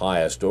of the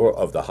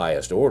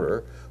highest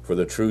order for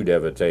the true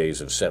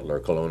devotees of settler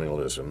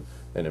colonialism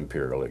and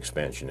imperial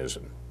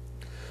expansionism.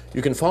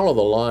 You can follow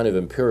the line of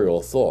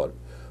imperial thought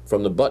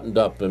from the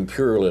buttoned-up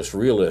imperialist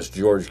realist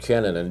George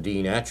Kennan and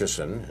Dean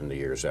Acheson in the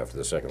years after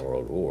the Second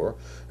World War,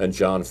 and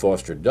John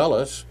Foster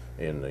Dulles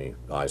in the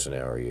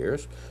Eisenhower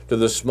years, to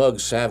the smug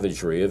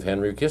savagery of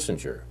Henry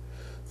Kissinger,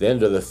 then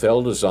to the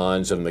fell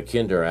designs of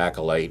McKinter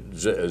acolyte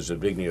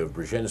Zbigniew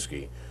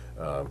Brzezinski.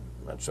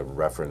 That's a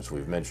reference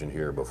we've mentioned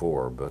here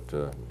before, but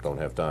don't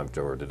have time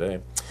for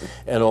today.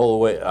 And all the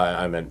way,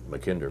 I meant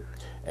McKinder,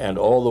 and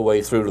all the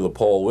way through to the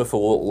Paul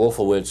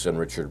Wolfowitz and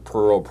Richard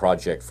Pearl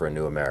Project for a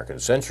New American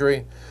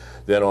Century,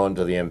 then on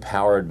to the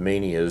empowered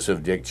manias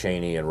of Dick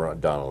Cheney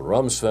and Donald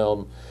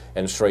Rumsfeld,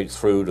 and straight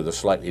through to the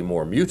slightly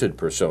more muted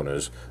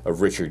personas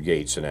of Richard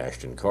Gates and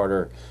Ashton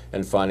Carter,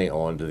 and finally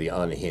on to the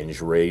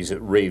unhinged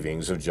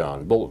ravings of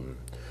John Bolton.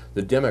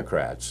 The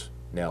Democrats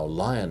now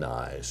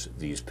lionize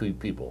these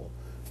people,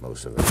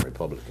 most of them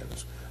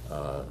Republicans.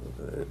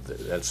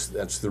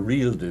 That's the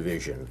real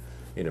division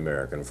in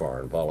American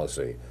foreign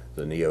policy.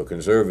 The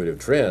neoconservative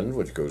trend,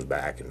 which goes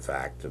back, in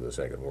fact, to the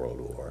Second World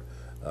War,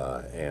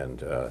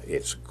 and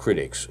its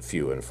critics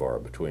few and far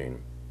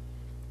between.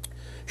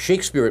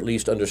 Shakespeare at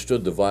least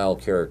understood the vile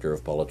character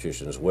of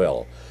politicians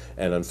well,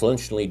 and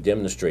unflinchingly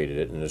demonstrated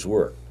it in his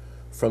work.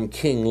 From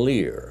King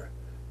Lear,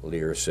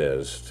 Lear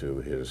says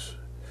to his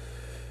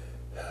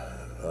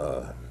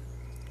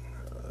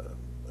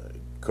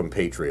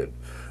compatriot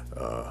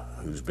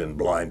who's been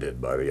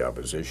blinded by the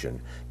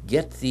opposition,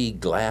 "Get thee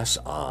glass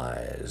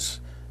eyes,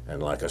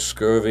 and like a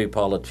scurvy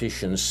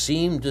politician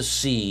seem to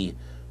see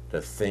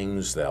the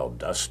things thou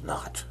dost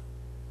not."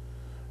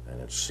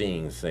 And it's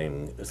seeing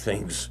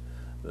things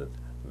that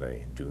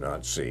they do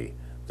not see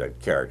that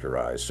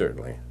characterize,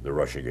 certainly, the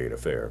Russiagate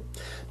affair.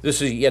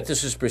 This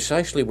is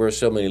precisely where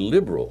so many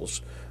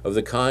liberals of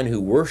the kind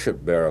who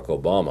worship Barack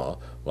Obama,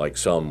 like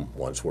some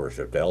once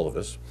worshipped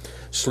Elvis,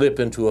 slip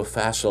into a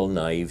facile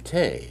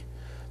naivete.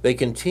 They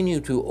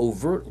continue to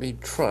overtly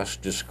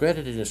trust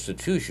discredited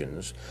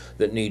institutions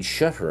that need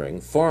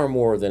shuttering far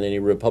more than any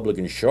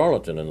Republican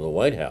charlatan in the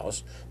White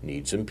House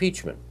needs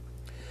impeachment.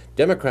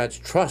 Democrats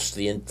trust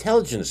the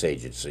intelligence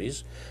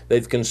agencies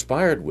they've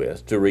conspired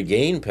with to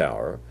regain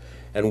power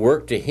and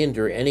work to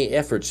hinder any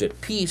efforts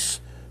at peace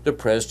the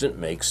president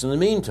makes in the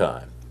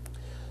meantime.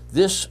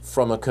 This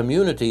from a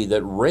community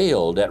that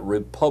railed at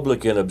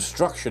Republican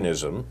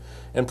obstructionism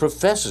and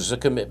professes a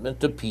commitment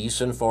to peace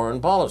and foreign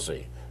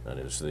policy. That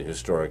is the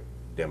historic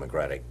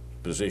Democratic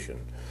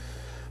position.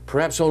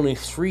 Perhaps the only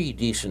three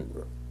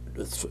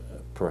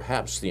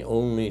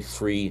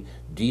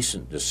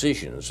decent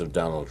decisions of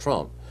Donald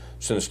Trump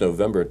since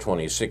November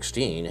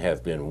 2016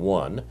 have been: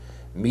 1,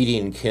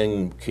 meeting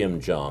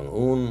Kim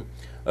Jong-un,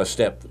 a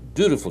step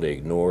dutifully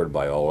ignored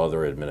by all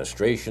other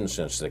administrations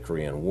since the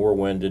Korean War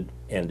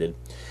ended,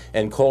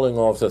 and calling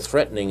off the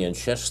threatening and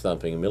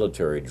chest-thumping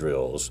military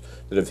drills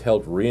that have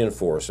helped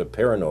reinforce a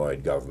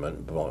paranoid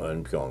government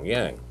in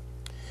Pyongyang.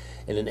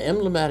 In an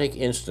emblematic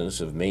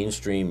instance of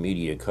mainstream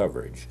media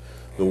coverage,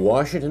 the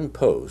Washington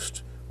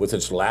Post, with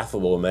its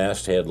laughable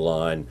masthead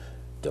line,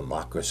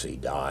 "Democracy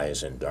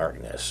dies in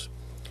darkness,"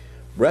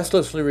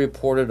 breathlessly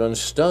reported on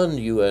stunned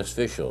U.S.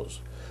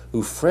 officials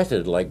who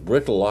fretted like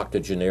brittle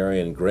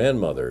octogenarian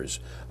grandmothers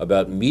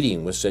about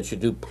meeting with such a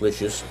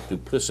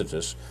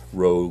duplicitous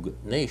rogue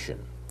nation.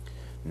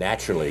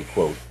 Naturally,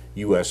 quote,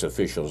 U.S.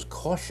 officials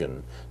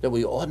caution that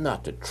we ought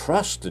not to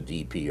trust the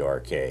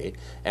DPRK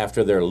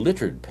after their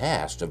littered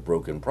past of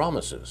broken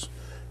promises.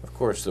 Of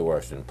course, the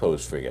Washington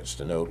Post forgets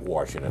to note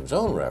Washington's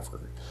own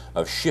record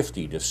of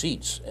shifty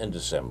deceits and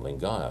dissembling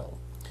guile,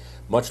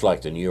 much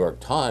like the New York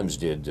Times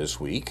did this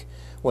week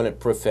when it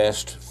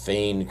professed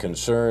feigned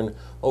concern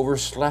over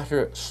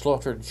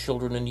slaughtered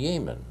children in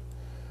Yemen,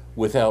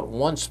 without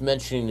once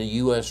mentioning the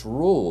U.S.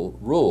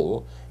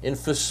 role in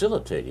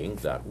facilitating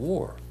that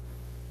war.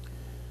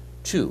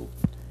 2.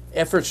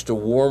 Efforts to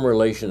warm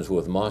relations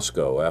with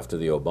Moscow after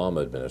the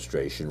Obama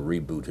administration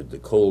rebooted the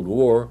Cold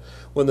War,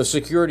 when the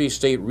security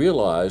state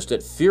realized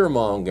that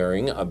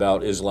fear-mongering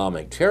about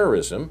Islamic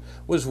terrorism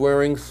was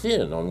wearing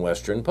thin on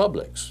Western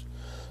publics.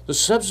 The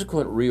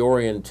subsequent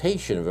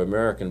reorientation of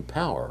American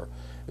power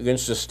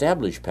against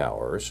established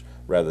powers,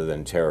 rather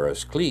than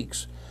terrorist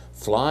cliques,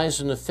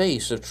 flies in the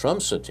face of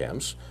Trump's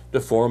attempts to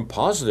form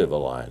positive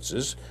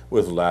alliances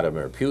with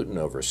Vladimir Putin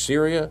over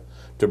Syria,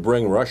 to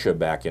bring Russia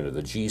back into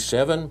the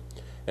G7,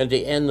 and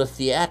to end the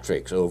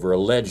theatrics over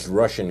alleged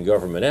Russian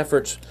government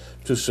efforts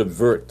to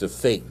subvert the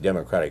fake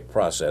democratic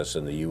process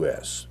in the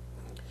U.S.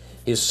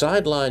 His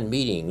sideline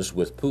meetings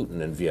with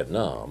Putin in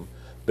Vietnam,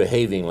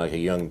 behaving like a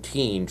young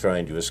teen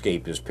trying to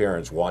escape his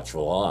parents'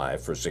 watchful eye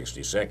for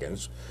 60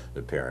 seconds,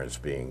 the parents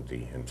being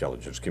the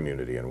intelligence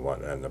community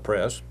and the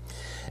press,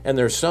 and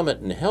their summit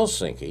in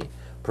Helsinki,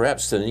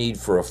 perhaps the need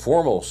for a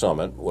formal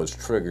summit was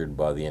triggered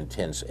by the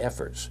intense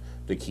efforts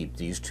to keep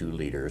these two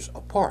leaders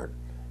apart,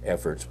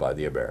 efforts by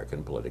the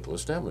American political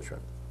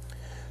establishment.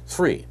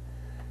 3.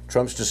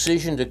 Trump's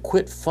decision to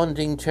quit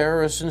funding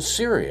terrorists in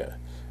Syria,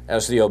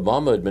 as the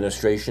Obama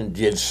administration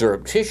did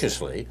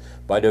surreptitiously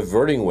by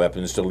diverting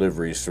weapons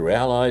deliveries through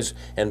allies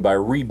and by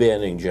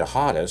rebanning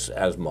jihadists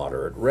as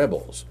moderate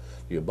rebels.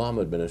 The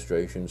Obama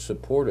administration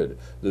supported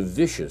the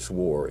vicious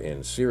war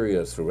in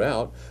Syria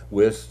throughout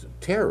with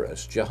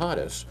terrorist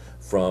jihadists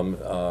from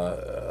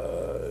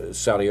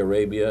Saudi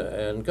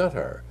Arabia and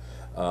Qatar.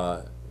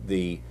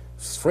 The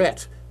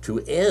threat to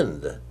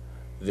end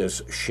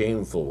this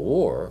shameful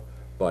war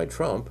by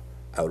Trump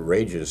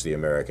outrages the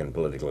American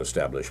political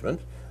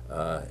establishment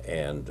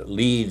and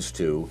leads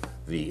to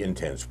the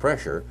intense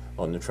pressure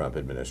on the Trump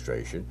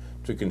administration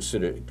to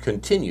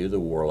continue the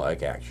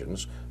warlike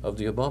actions of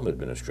the Obama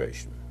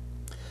administration.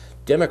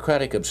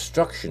 Democratic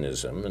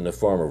obstructionism in the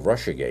form of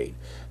Russiagate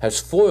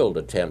has foiled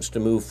attempts to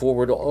move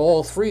forward on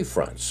all three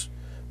fronts,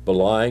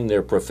 belying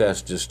their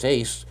professed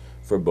distaste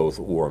for both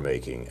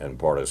war-making and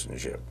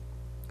partisanship.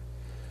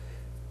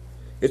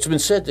 It's been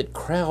said that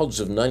crowds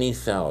of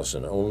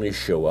 90,000 only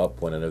show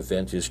up when an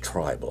event is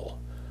tribal,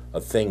 a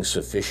thing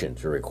sufficient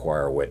to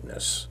require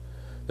witness.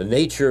 The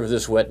nature of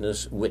this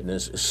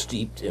witness is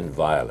steeped in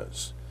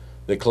violence.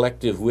 The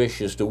collective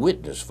wish is to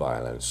witness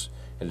violence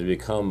and to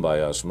become by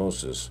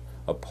osmosis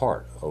a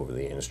part of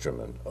the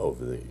instrument of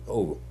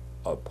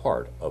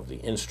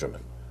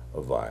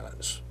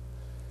violence.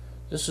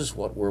 This is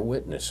what we're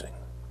witnessing.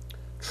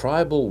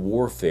 Tribal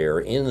warfare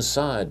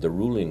inside the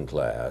ruling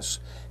class,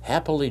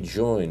 happily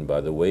joined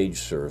by the wage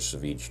serfs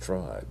of each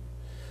tribe.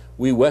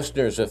 We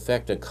Westerners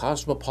affect a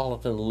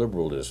cosmopolitan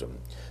liberalism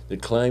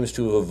that claims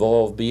to have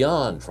evolved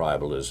beyond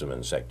tribalism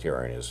and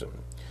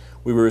sectarianism.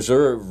 We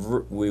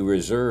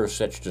reserve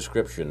such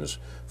descriptions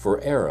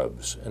for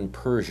Arabs and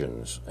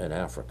Persians and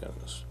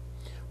Africans.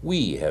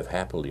 We have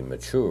happily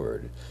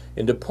matured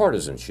into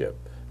partisanship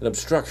and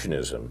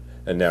obstructionism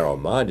and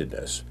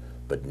narrow-mindedness,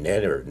 but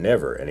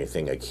never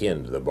anything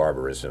akin to the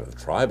barbarism of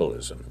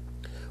tribalism.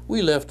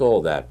 We left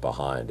all that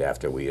behind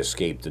after we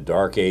escaped the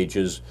Dark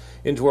Ages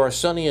into our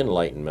sunny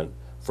enlightenment,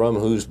 from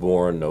whose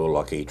bourne no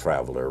lucky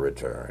traveler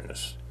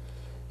returns.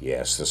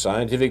 Yes, the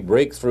scientific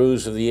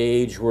breakthroughs of the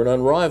age were an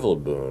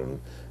unrivaled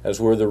boon, as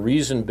were the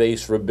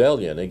reason-based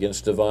rebellion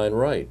against divine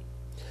right.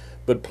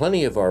 But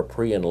plenty of our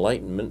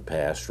pre-Enlightenment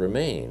past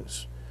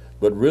remains.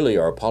 But really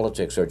our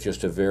politics are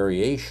just a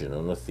variation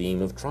on the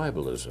theme of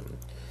tribalism,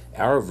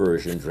 our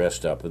version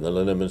dressed up in the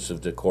lineaments of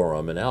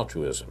decorum and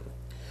altruism.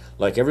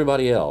 Like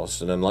everybody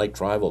else, and unlike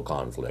tribal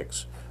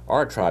conflicts,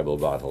 our tribal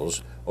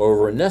battles are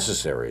over a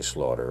necessary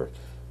slaughter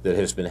that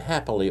has been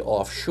happily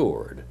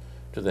offshored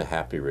to the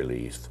happy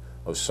relief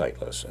of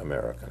sightless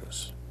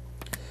Americans.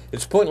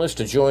 It's pointless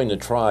to join the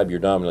tribe you're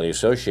nominally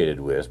associated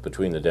with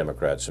between the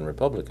Democrats and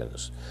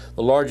Republicans.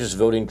 The largest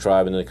voting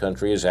tribe in the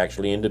country is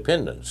actually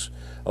independents,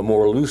 a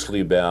more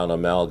loosely bound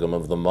amalgam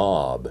of the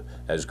mob,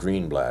 as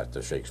Greenblatt,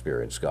 the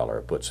Shakespearean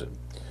scholar, puts it.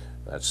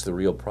 That's the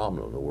real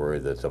problem, the worry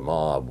that the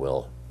mob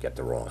will get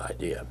the wrong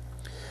idea.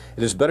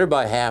 It is better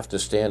by half to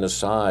stand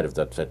aside of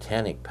the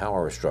titanic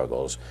power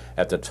struggles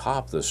at the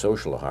top of the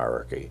social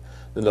hierarchy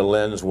than to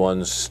lend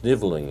one's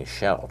sniveling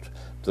shout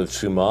to the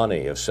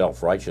tsunami of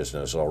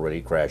self-righteousness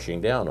already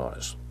crashing down on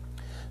us.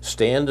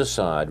 Stand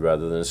aside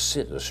rather than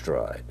sit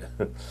astride.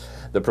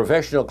 The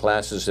professional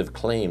classes have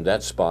claimed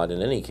that spot in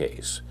any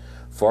case.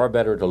 Far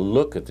better to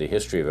look at the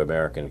history of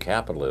American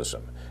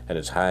capitalism and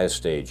its highest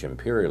stage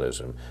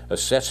imperialism,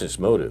 assess its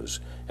motives,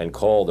 and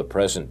call the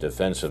present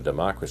Defense of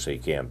Democracy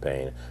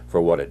campaign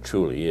for what it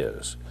truly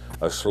is,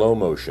 a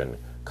slow-motion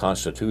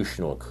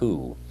constitutional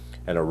coup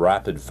and a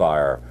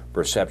rapid-fire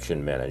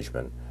perception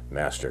management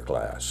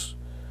masterclass.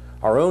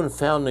 Our own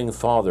founding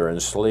father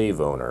and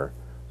slave owner,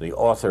 the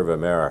author of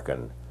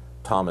America,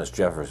 Thomas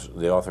Jefferson,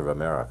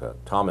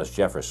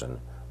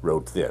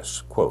 wrote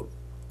this, quote,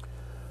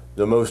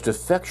 "The most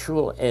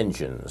effectual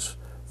engines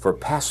for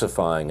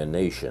pacifying a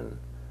nation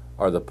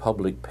are the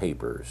public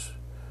papers.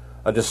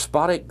 A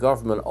despotic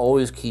government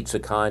always keeps a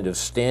kind of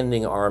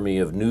standing army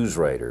of news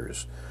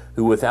writers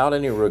who, without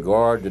any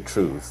regard to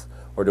truth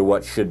or to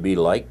what should be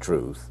like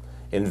truth,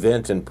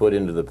 invent and put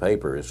into the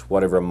papers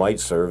whatever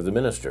might serve the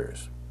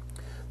ministers.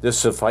 This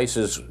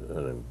suffices,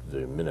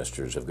 the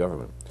ministers of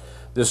government.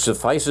 This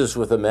suffices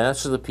with the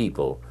mass of the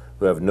people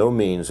who have no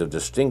means of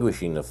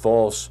distinguishing the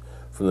false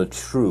from the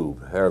true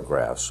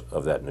paragraphs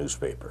of that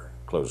newspaper,"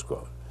 close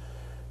quote.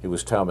 It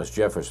was Thomas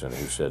Jefferson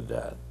who said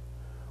that.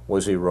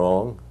 Was he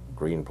wrong?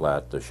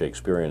 Greenblatt, the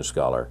Shakespearean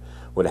scholar,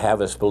 would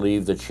have us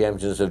believe the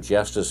champions of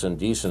justice and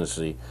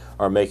decency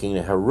are making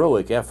a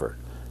heroic effort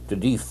to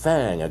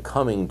defang a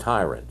coming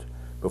tyrant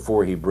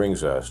before he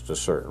brings us to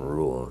certain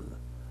ruin.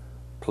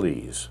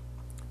 Please,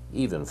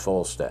 even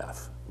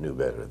Falstaff knew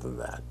better than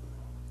that.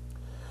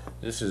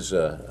 This is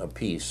a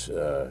piece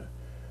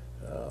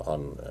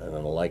on an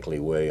unlikely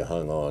way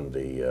hung on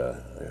the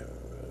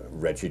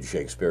wretched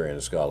Shakespearean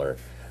scholar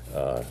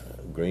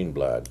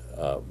Greenblatt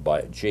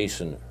by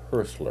Jason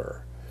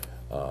Herthler,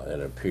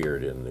 and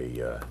appeared in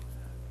the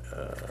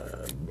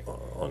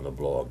on the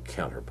blog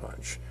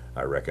Counterpunch.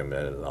 I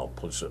recommend it, and I'll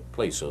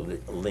place a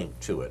link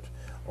to it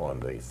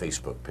on the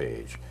Facebook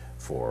page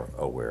for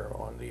Aware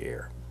on the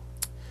Air.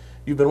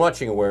 You've been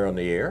watching Aware on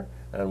the Air,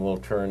 and we'll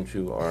turn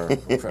to our... I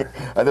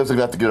thought I was going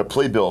to have to get a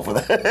playbill for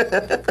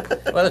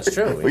that. Well, that's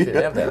true. We should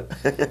have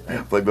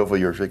that. Playbill for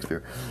your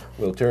Shakespeare.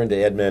 We'll turn to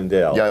Ed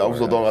Mandel. Yeah, I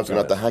also don't have to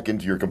have to hack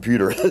into your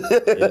computer.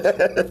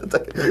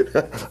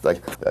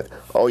 Like that.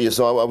 Oh, yeah,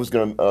 so I was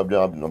going to...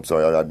 I'm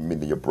sorry, I didn't mean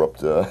the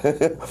abrupt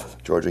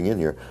charging in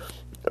here.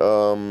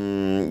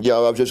 Yeah,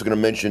 I was just going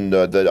to mention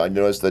that I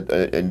noticed that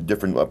in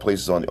different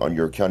places on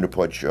your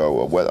Counterpunch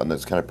on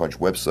this Counterpunch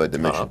website, they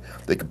mentioned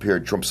they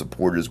compared Trump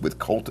supporters with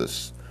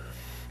cultists.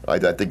 I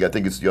think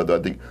it's the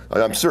other.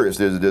 I'm serious.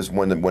 There's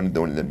one that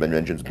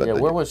mentions. But yeah,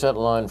 where was that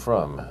line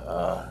from?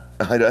 I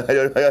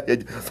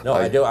No,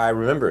 I do. I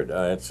remember it.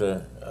 It's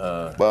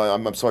Well,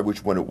 I'm sorry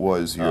which one it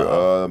was here.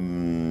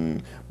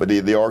 But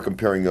they are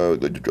comparing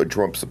the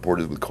Trump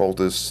supporters with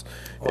cultists.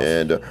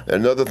 And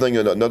another thing,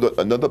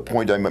 another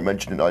point I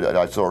mentioned,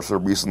 I saw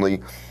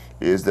recently,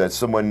 is that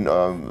someone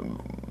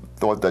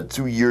thought that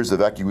 2 years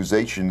of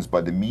accusations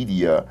by the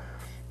media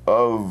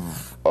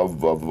of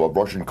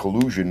Russian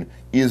collusion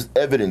is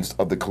evidence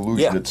of the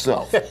collusion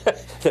itself.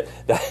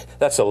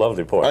 That's a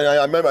lovely point.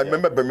 I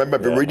remember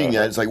reading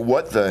that. It's like,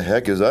 what the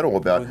heck is that all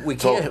about? We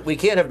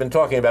can't have been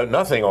talking about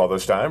nothing all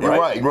this time,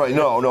 right? Right.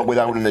 No,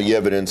 without any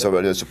evidence of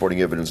it,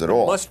 supporting evidence at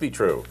all. Must be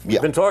true.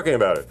 We've been talking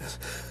about it.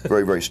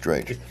 Very, very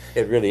strange.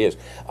 It really is.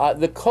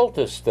 The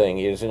cultist thing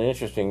is an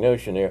interesting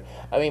notion here.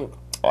 I mean,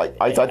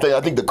 I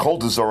think the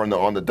cultists are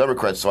on the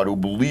Democrat side who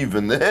believe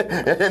in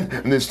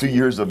this 2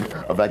 years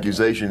of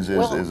accusations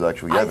is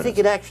actually evidence. I think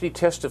it actually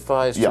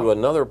testifies to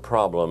another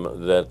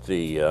problem that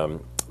the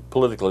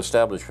political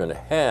establishment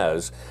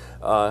has,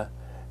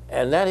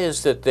 and that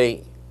is that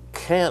they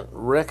can't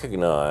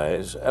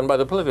recognize, and by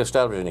the political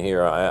establishment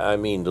here, I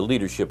mean the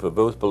leadership of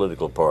both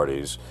political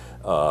parties,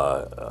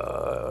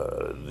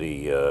 the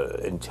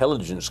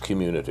intelligence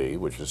community,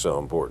 which is so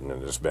important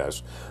in this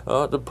mess,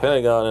 the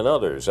Pentagon and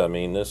others. I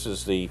mean, this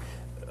is the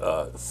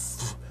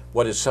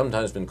what has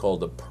sometimes been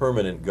called the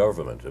permanent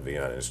government of the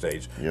United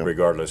States,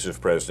 regardless of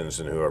presidents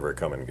and whoever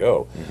come and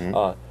go.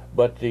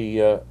 But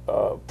the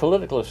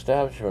political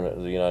establishment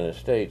of the United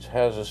States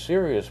has a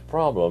serious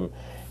problem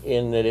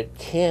in that it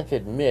can't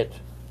admit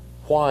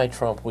why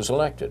Trump was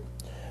elected.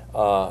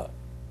 The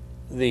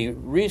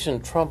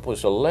reason Trump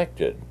was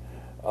elected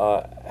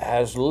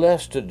has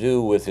less to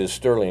do with his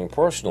sterling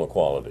personal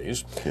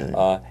qualities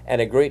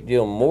and a great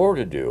deal more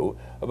to do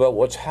about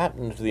what's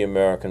happened to the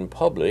American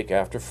public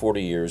after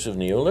 40 years of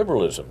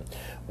neoliberalism.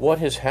 What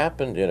has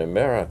happened in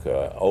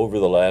America over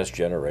the last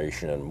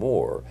generation and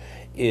more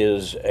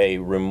is a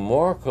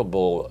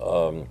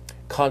remarkable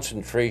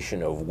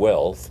concentration of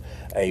wealth,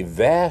 a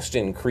vast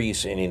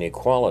increase in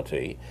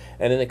inequality,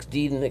 and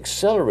indeed an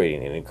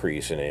accelerating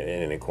increase in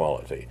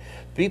inequality.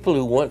 People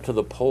who went to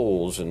the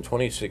polls in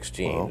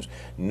 2016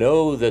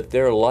 know that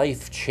their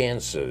life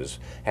chances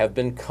have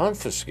been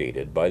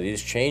confiscated by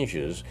these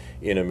changes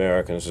in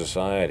American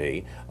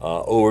society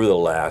over the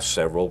last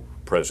several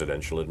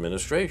presidential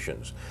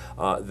administrations.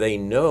 They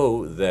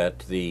know that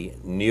the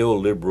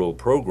neoliberal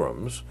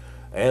programs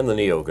and the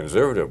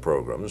neoconservative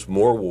programs,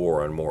 more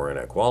war and more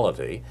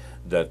inequality,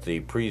 that the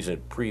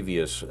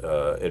previous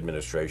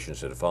administrations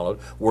had followed,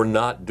 were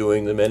not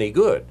doing them any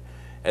good.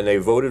 And they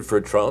voted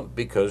for Trump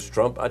because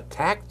Trump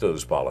attacked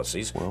those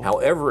policies,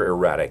 however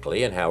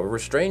erratically and however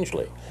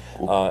strangely.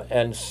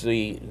 And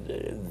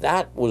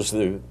that was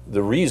the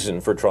reason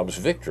for Trump's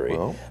victory.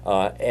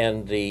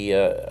 And the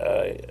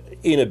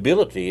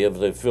inability of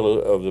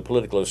the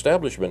political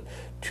establishment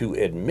to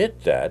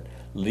admit that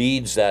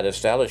leads that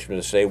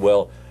establishment to say,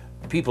 well,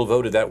 people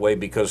voted that way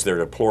because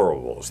they're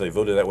deplorables. They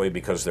voted that way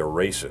because they're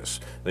racist.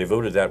 They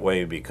voted that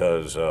way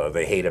because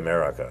they hate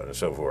America and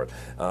so forth.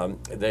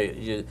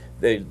 They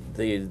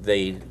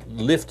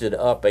lifted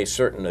up a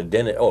certain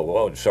identity.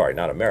 Oh, sorry,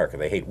 not America.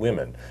 They hate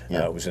women.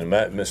 It was a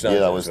misnomer.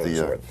 That was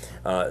the.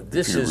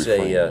 This is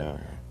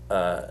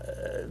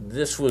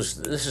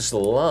this is the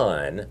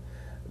line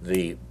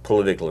the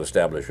political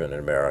establishment in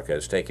America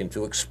has taken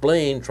to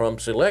explain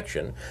Trump's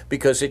election,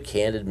 because it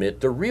can't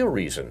admit the real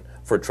reason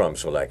for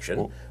Trump's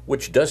election,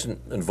 which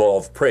doesn't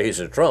involve praise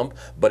of Trump,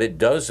 but it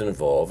does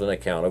involve an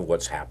account of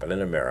what's happened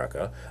in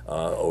America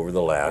over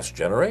the last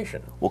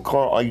generation. Well,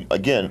 Carl, I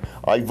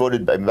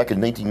voted back in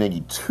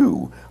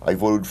 1992. I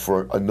voted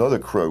for another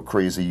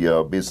crazy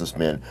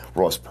businessman,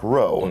 Ross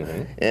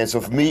Perot. And so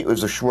for me, it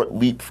was a short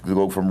leap to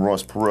go from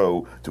Ross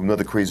Perot to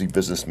another crazy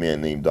businessman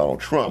named Donald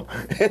Trump.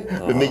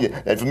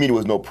 And for me, there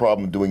was no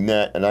problem doing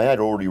that. And I had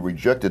already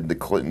rejected the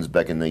Clintons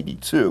back in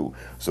 '92.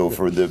 So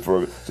so the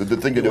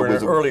thing that you were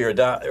was an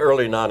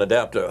early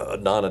non-adopter,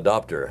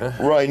 huh?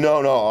 Right?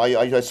 No.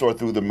 I saw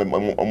through them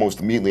almost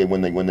immediately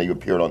when they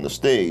appeared on the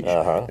stage.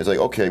 It's like,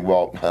 okay,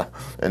 well,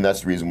 and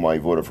that's the reason why I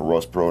voted for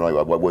Ross Perot. And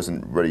I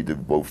wasn't ready to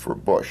vote for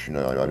Bush. You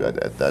know,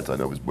 at that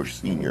time I was Bush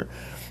Senior.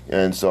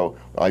 And so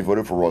I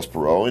voted for Ross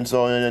Perot, and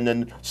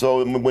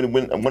so when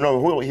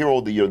I hear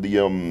all the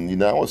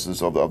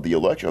analysis of the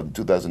election, of the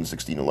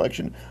 2016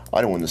 election,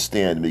 I don't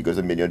understand, because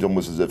I mean it's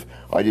almost as if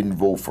I didn't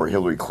vote for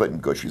Hillary Clinton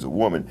because she's a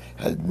woman.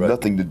 Had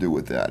nothing to do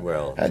with that.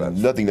 Well, had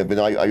nothing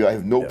to. I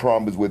have no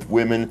problems with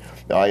women.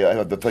 I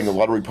have the thing. A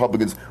lot of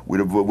Republicans would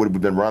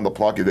have been around the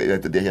block if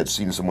they had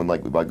seen someone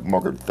like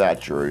Margaret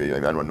Thatcher. I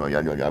don't know.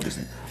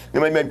 Obviously. I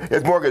mean,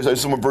 if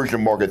some version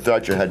of Margaret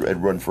Thatcher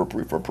had run for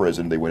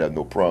president, they would have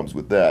no problems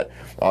with that.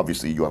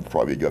 Obviously, you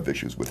have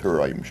issues with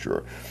her, I'm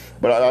sure.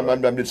 But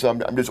I'm just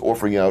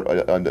offering out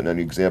an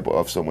example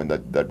of someone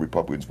that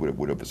Republicans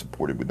would have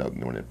supported without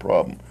knowing that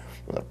problem.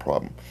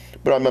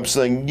 But I'm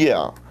saying,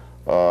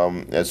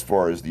 as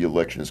far as the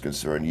election is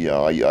concerned.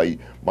 Yeah,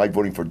 my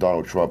voting for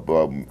Donald Trump,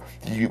 from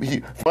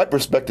my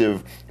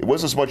perspective, it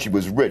wasn't as much he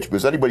was rich,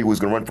 because anybody who was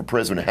going to run for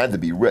president had to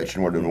be rich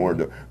in order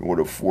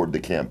to afford the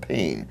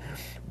campaign.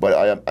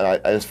 But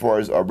as far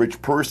as a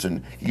rich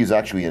person, he's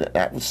actually an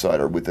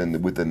outsider within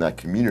that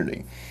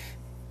community.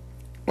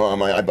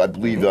 I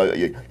believe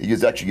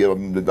he's actually. I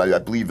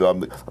believe. I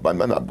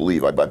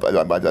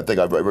think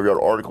I've read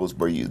articles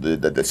where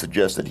that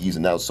suggest that he's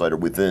an outsider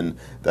within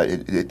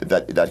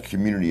that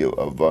community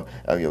of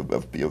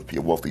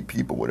wealthy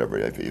people, whatever,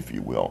 if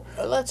you will.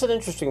 That's an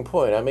interesting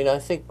point. I mean, I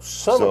think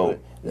some of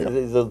it,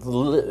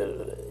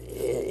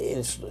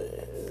 it's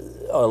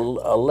a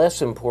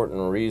less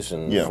important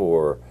reason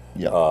for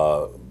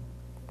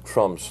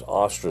Trump's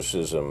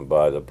ostracism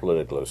by the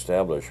political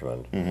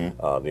establishment.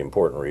 The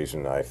important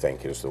reason, I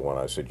think, is the one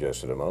I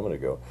suggested a moment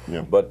ago.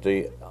 But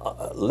the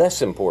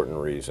less important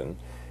reason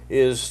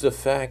is the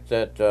fact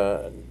that,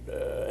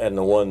 and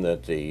the one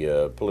that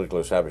the political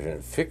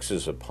establishment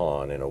fixes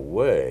upon in a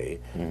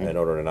way, in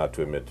order not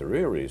to admit the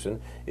real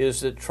reason,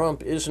 is that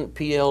Trump isn't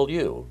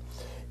PLU.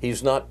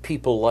 He's not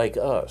people like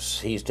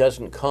us. He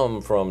doesn't come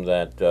from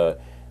that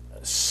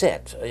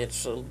set.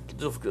 It's a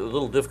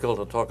little difficult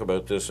to talk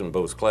about this in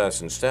both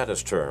class and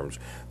status terms,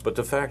 but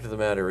the fact of the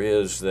matter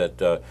is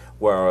that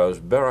whereas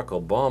Barack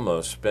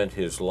Obama spent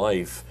his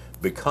life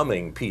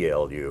becoming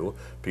PLU,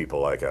 people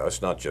like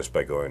us, not just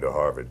by going to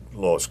Harvard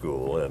Law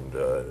School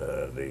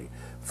and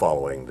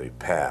following the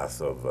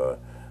path of a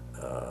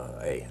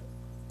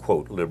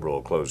quote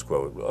liberal close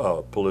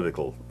quote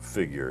political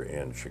figure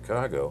in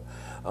Chicago,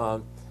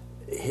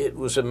 it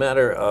was a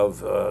matter of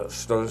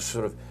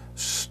sort of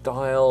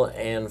style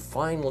and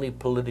finally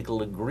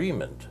political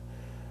agreement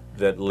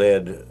that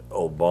led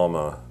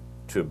Obama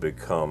to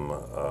become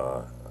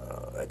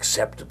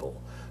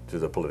acceptable to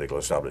the political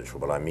establishment,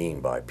 what I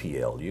mean by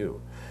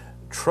PLU.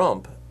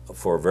 Trump,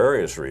 for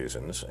various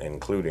reasons,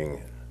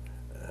 including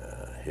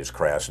his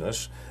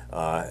crassness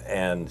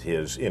and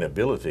his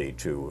inability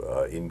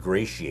to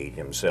ingratiate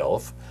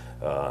himself,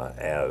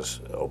 as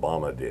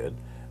Obama did,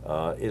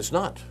 is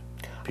not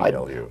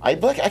PLU. I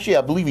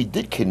believe he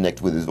did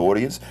connect with his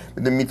audience. I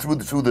mean, through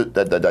that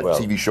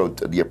TV show,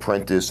 The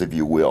Apprentice, if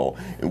you will,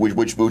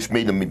 which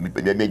made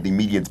the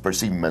media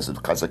perceive him as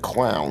a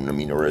clown. I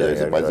mean, or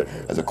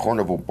as a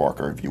carnival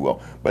barker, if you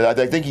will. But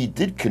I think he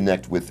did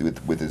connect with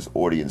his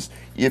audience,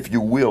 if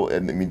you will,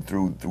 and I mean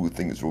through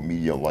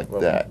media like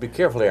that. Be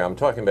careful here. I'm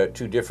talking about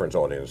two different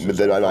audiences.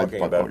 I'm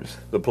talking about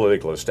the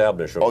political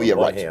establishment on the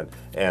one hand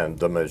and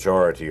the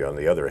majority on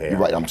the other hand.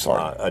 You're right. I'm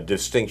sorry. A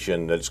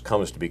distinction that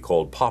comes to be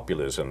called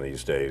populism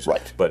these days.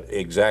 Right. But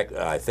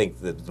I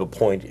think that the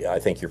point, I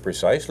think you're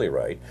precisely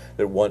right,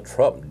 that what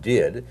Trump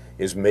did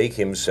is make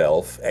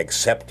himself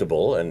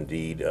acceptable,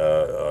 indeed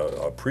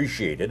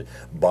appreciated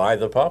by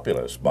the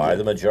populace, by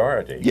the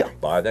majority,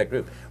 by that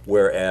group.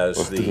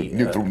 Whereas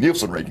through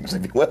Nielsen ratings,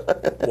 if you will.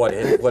 what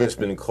has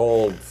been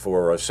called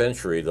for a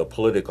century the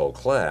political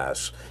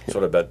class,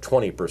 sort of about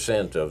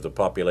 20% of the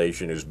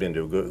population who've been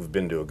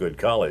to a good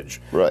college.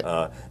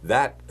 Right.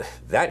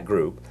 That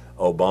group,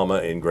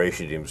 Obama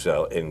ingratiated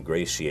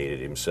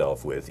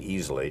himself with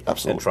easily,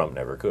 Absolutely. and Trump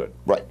never could.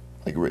 Right,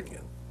 I agree.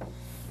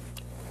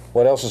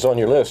 What else is on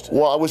your list?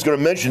 Well, I was going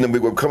to mention that we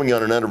were coming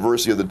on an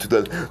anniversary of the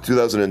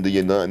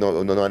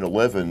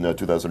 9/11,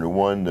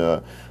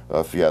 2001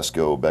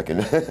 fiasco back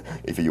in,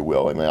 if you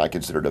will. I mean, I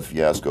consider it a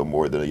fiasco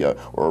more than an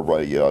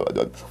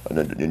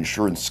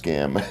insurance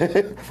scam.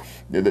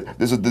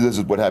 This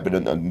is what happened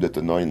at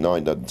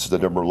the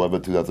September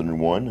 11,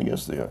 2001. I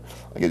guess I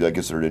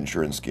consider it an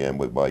insurance scam.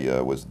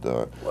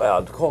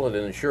 Well, to call it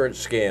an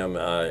insurance scam,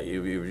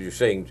 you're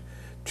saying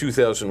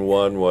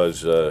 2001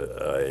 was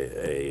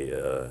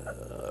a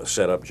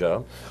setup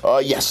job?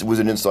 Yes, it was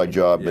an inside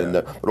job,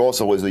 but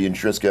also was the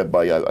insurance scam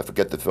by I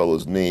forget the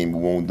fellow's name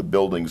who owned the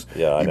buildings.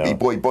 Yeah, I know. He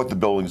bought the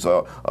buildings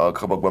a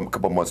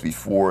couple months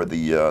before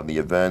the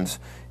event,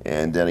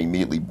 and then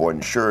immediately bought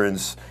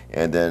insurance,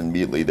 and then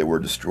immediately they were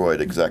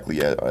destroyed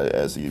exactly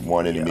as he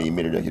wanted. Yeah. He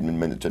made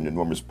an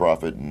enormous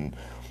profit, and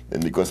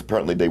because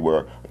apparently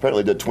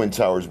the Twin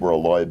Towers were a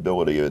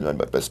liability,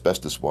 and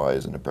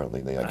asbestos-wise, and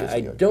apparently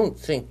I don't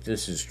think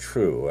this is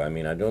true. I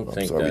mean, I don't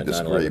think that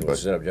 9/11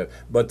 was set up,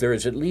 but there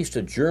is at least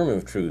a germ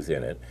of truth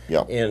in it,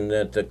 in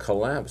that the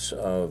collapse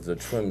of the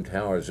Twin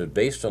Towers is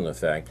based on the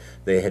fact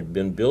they had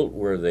been built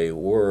where they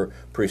were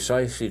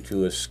precisely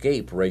to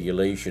escape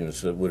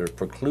regulations that would have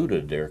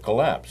precluded their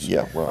collapse.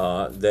 Yeah,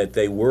 well. That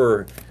they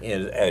were,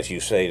 as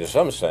you say, to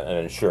some extent, an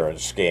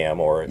insurance scam,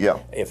 or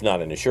if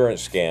not an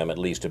insurance scam, at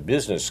least a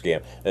business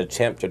scam, an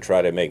attempt to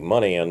try to make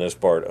money on this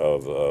part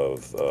of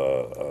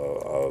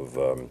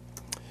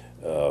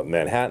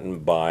Manhattan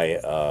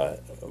by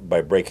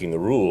breaking the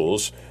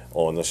rules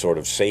on the sort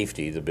of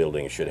safety the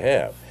building should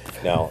have.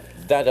 Now,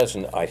 that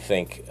doesn't, I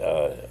think,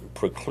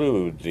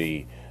 preclude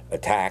the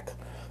attack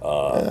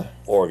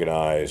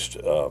organized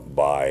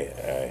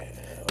by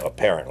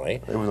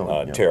apparently It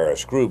was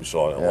terrorist groups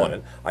on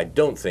it. I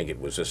don't think it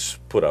was a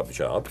put-up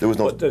job. There was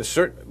no,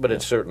 but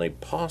it's certainly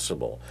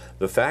possible.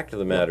 The fact of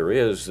the matter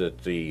is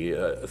that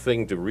the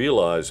thing to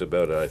realize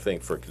about it, I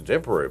think, for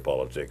contemporary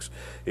politics,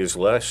 is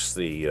less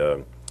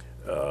the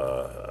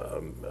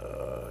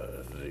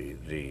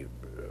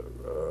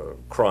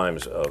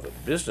crimes of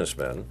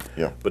businessmen,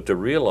 but to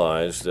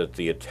realize that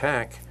the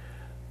attack,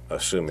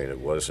 assuming it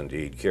was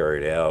indeed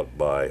carried out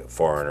by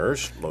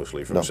foreigners,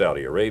 mostly from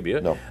Saudi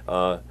Arabia,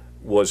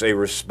 was a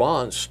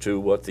response to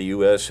what the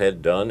U.S.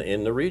 had done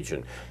in the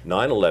region.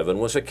 9/11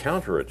 was a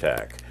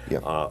counterattack,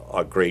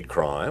 a great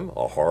crime,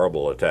 a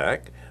horrible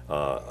attack,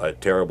 a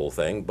terrible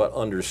thing, but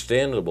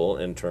understandable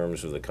in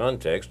terms of the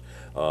context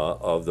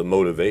of the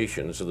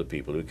motivations of the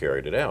people who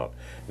carried it out.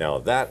 Now,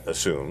 that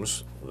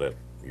assumes that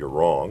you're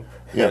wrong,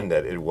 and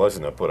that it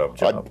wasn't a put-up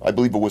job. I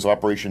believe it was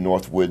Operation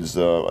Northwood's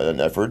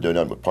an effort,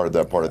 and part of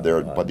the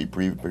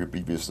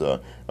previous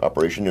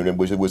operation, and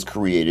it was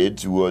created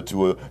to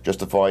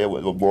justify a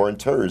war on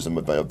terrorism,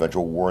 a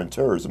eventual war on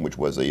terrorism, which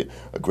was a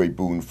great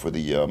boon for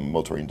the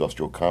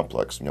military-industrial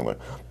complex.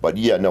 But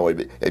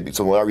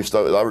so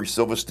Larry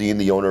Silverstein,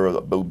 the owner of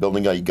the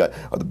building, he got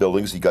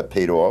got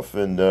paid off,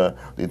 and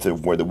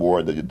where the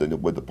war, with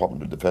the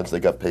Department of Defense, they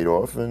got paid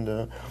off, and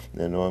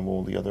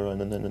all the other,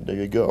 and then there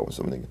you go.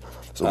 So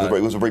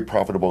it was a very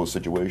profitable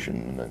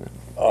situation.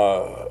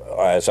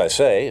 As I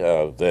say,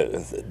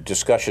 the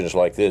discussions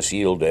like this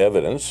yield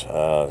evidence.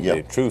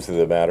 The truth of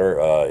the matter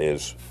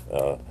is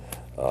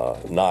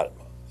not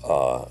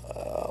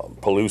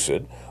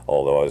pellucid,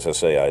 although, as I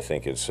say, I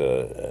think it's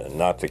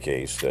not the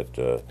case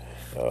that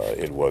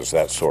it was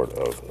that sort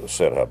of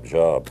set-up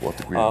job.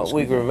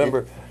 We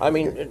remember, I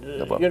mean,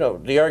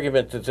 the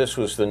argument that this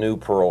was the new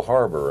Pearl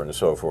Harbor and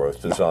so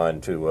forth,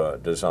 designed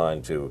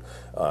to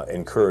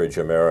encourage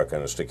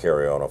Americans to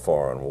carry on a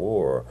foreign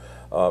war.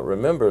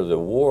 Remember, the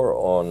war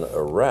on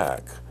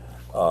Iraq,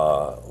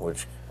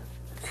 which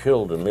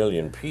killed 1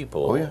 million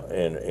people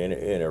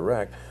in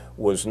Iraq,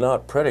 was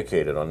not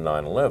predicated on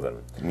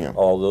 9/11.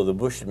 Although the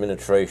Bush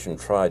administration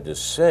tried to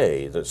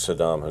say that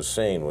Saddam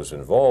Hussein was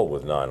involved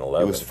with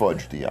 9/11. It was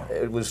fudged,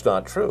 It was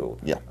not true.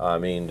 I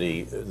mean,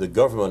 the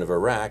government of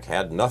Iraq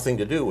had nothing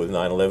to do with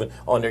 9/11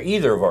 under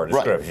either of our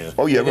descriptions.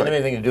 They didn't have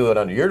anything to do with it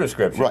under your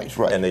description.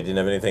 And they didn't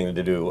have anything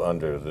to do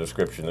under the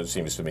description that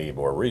seems to me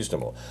more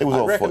reasonable.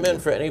 I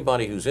recommend for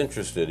anybody who's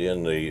interested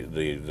in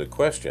the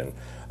question,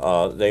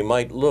 they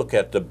might look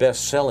at the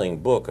best-selling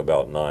book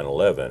about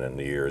 9/11 in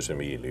the years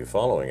immediately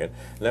following it,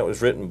 and that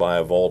was written by,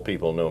 of all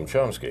people, Noam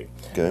Chomsky.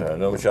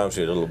 Noam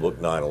Chomsky, a little book,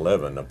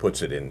 9/11,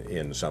 puts it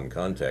in some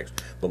context.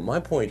 But my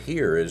point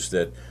here is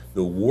that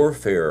the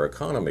warfare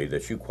economy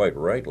that you quite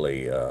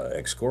rightly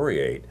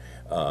excoriate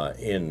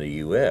in the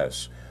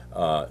U.S.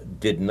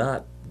 Did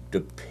not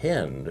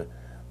depend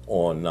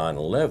on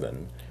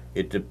 9/11.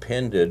 It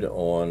depended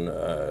on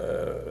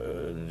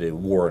the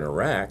war in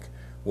Iraq,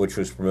 which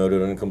was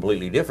promoted on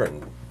completely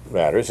different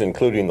matters,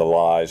 including the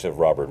lies of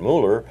Robert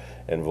Mueller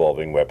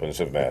involving weapons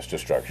of mass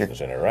destruction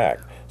in Iraq.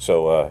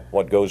 So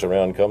what goes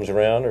around comes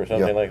around, or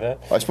something like that?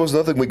 I suppose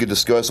another thing we could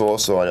discuss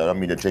also, I don't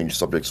mean to change the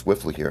subject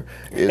swiftly here,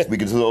 is we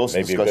could also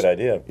Maybe discuss... a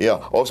good idea.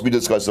 Also we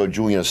discuss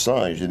Julian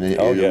Assange. And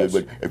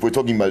if we're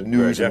talking about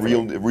news and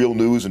real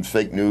news and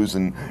fake news,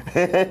 and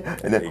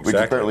which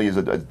apparently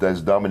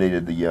has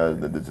dominated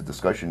the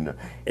discussion.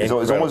 It's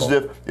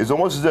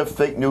almost as if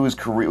fake news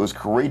was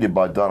created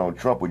by Donald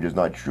Trump, which is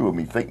not true. I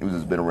mean, fake news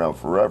has been around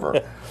forever.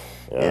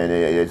 And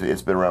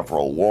it's been around for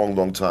a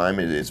long time.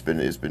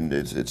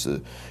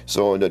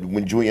 So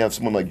when you have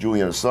someone like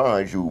Julian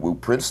Assange who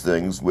prints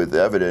things with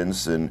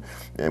evidence and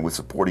with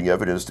supporting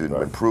evidence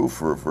and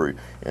proof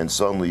and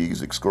suddenly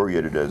he's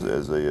excoriated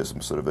as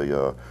some sort of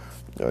a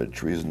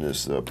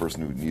treasonous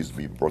person who needs to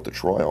be brought to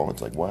trial.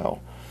 It's like, wow.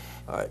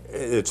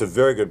 It's a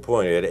very good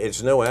point.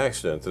 It's no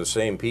accident the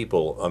same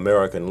people,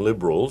 American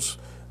liberals,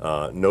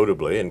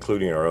 notably,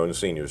 including our own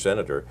senior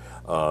senator,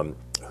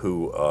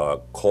 who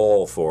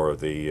call for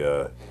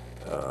the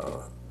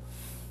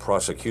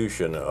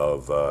prosecution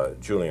of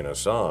Julian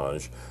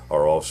Assange,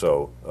 are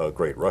also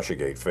great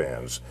Russiagate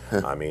fans.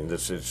 I mean,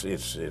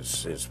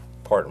 it's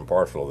part and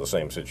parcel of the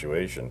same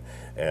situation,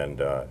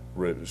 and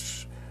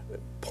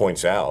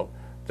points out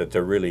that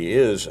there really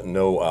is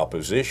no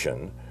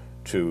opposition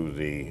to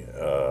the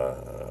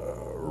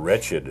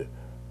wretched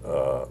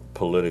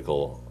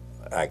political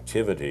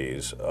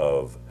activities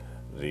of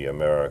the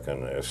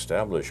American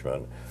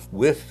establishment,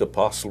 with the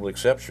possible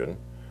exception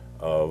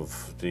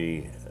of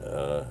the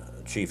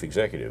chief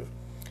executive.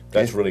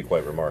 That's really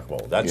quite remarkable.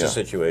 That's a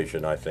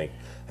situation I think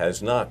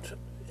has not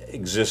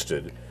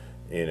existed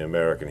in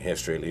American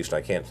history. At least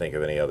I can't think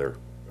of any other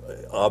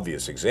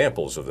obvious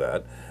examples of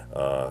that,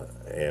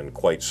 and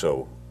quite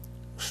so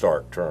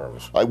stark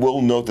terms. I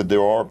will note that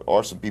there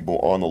are some people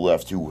on the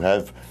left who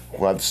have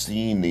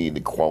seen the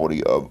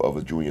quality of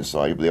a Julian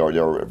Assange, but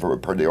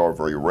they are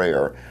very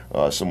rare.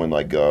 Someone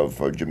like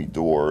Jimmy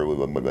Dore,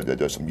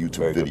 there's some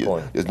YouTube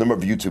videos. There's a number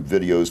of YouTube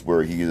videos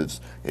where he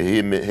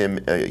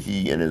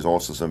and is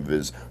also some of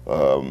his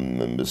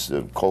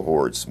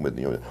cohorts with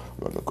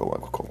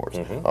cohorts.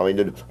 I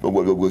mean,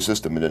 the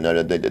system, and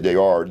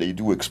they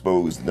do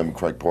expose the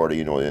Democratic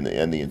Party,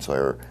 and the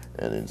entire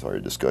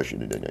discussion.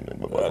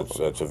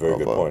 That's a very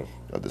good point.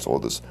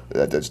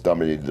 That's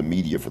dominated the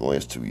media for the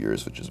last 2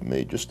 years, which is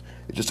made it's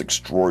just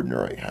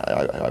extraordinary.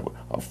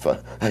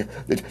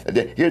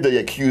 Here they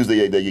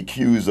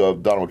accuse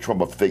of Donald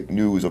Trump of fake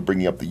news, of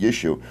bringing up the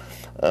issue,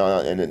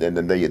 and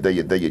then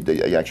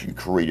they actually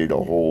created a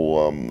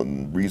whole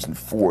reason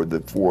for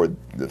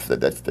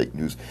that fake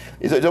news.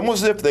 It's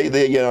almost as if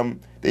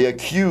they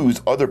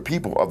accuse other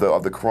people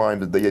of the crime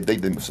that they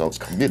themselves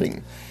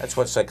committing. That's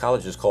what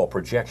psychologists call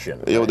projection.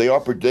 Right?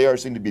 They are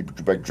seem to be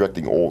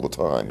projecting all the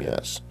time.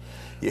 Yes.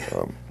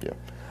 Yeah. Yeah.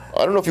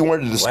 I don't know if you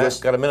wanted to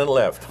discuss. Got a minute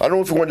left. I don't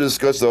know if you wanted to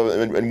discuss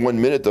in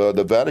 1 minute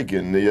the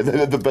Vatican, the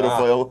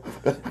pedophile.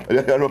 I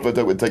don't know if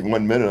that would take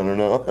 1 minute. I don't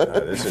know.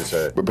 This is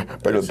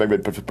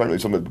apparently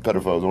some of the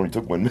pedophiles only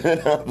took 1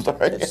 minute. I'm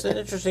sorry. It's an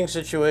interesting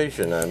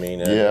situation. I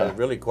mean,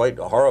 really quite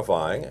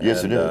horrifying.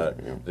 Yes, it is.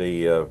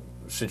 The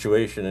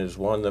situation is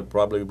one that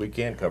probably we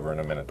can't cover in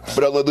a minute.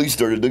 But at least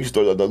they're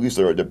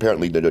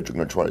apparently they're going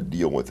to try to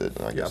deal with it.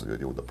 And I guess they're going to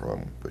deal with the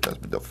problem, which has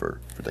been done for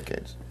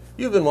decades.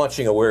 You've been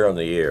watching Aware on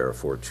the Air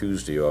for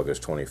Tuesday,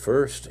 August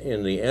 21st,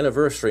 in the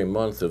anniversary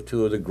month of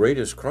two of the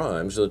greatest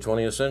crimes of the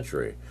 20th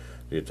century,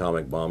 the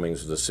atomic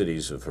bombings of the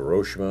cities of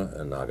Hiroshima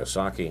and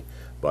Nagasaki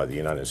by the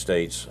United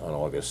States on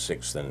August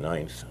 6th and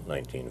 9th,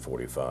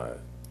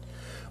 1945.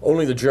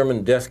 Only the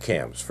German death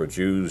camps for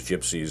Jews,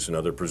 Gypsies, and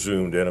other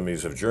presumed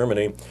enemies of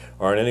Germany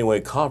are in any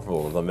way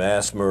comparable to the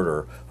mass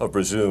murder of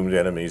presumed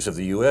enemies of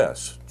the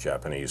U.S.,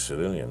 Japanese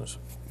civilians.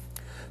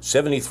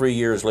 73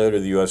 years later,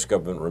 the U.S.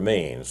 government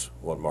remains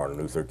what Martin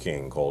Luther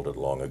King called it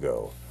long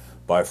ago,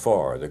 by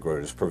far the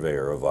greatest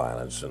purveyor of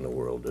violence in the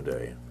world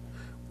today.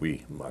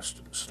 We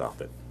must stop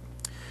it.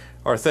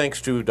 Our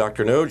thanks to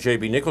Dr. No,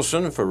 J.B.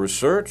 Nicholson, for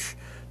research.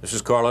 This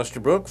is Carl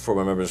Estabrook,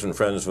 former members and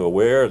friends of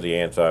AWARE, the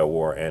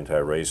anti-war,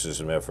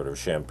 anti-racism effort of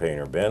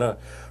Champaign-Urbana,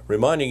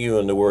 reminding you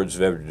in the words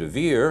of Edward de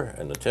Vere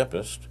and The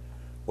Tempest,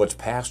 what's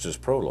past is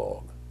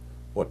prologue,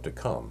 what to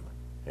come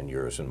in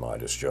yours and my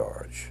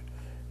discharge.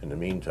 In the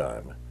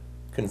meantime,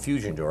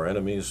 confusion to our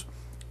enemies,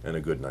 and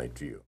a good night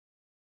to you.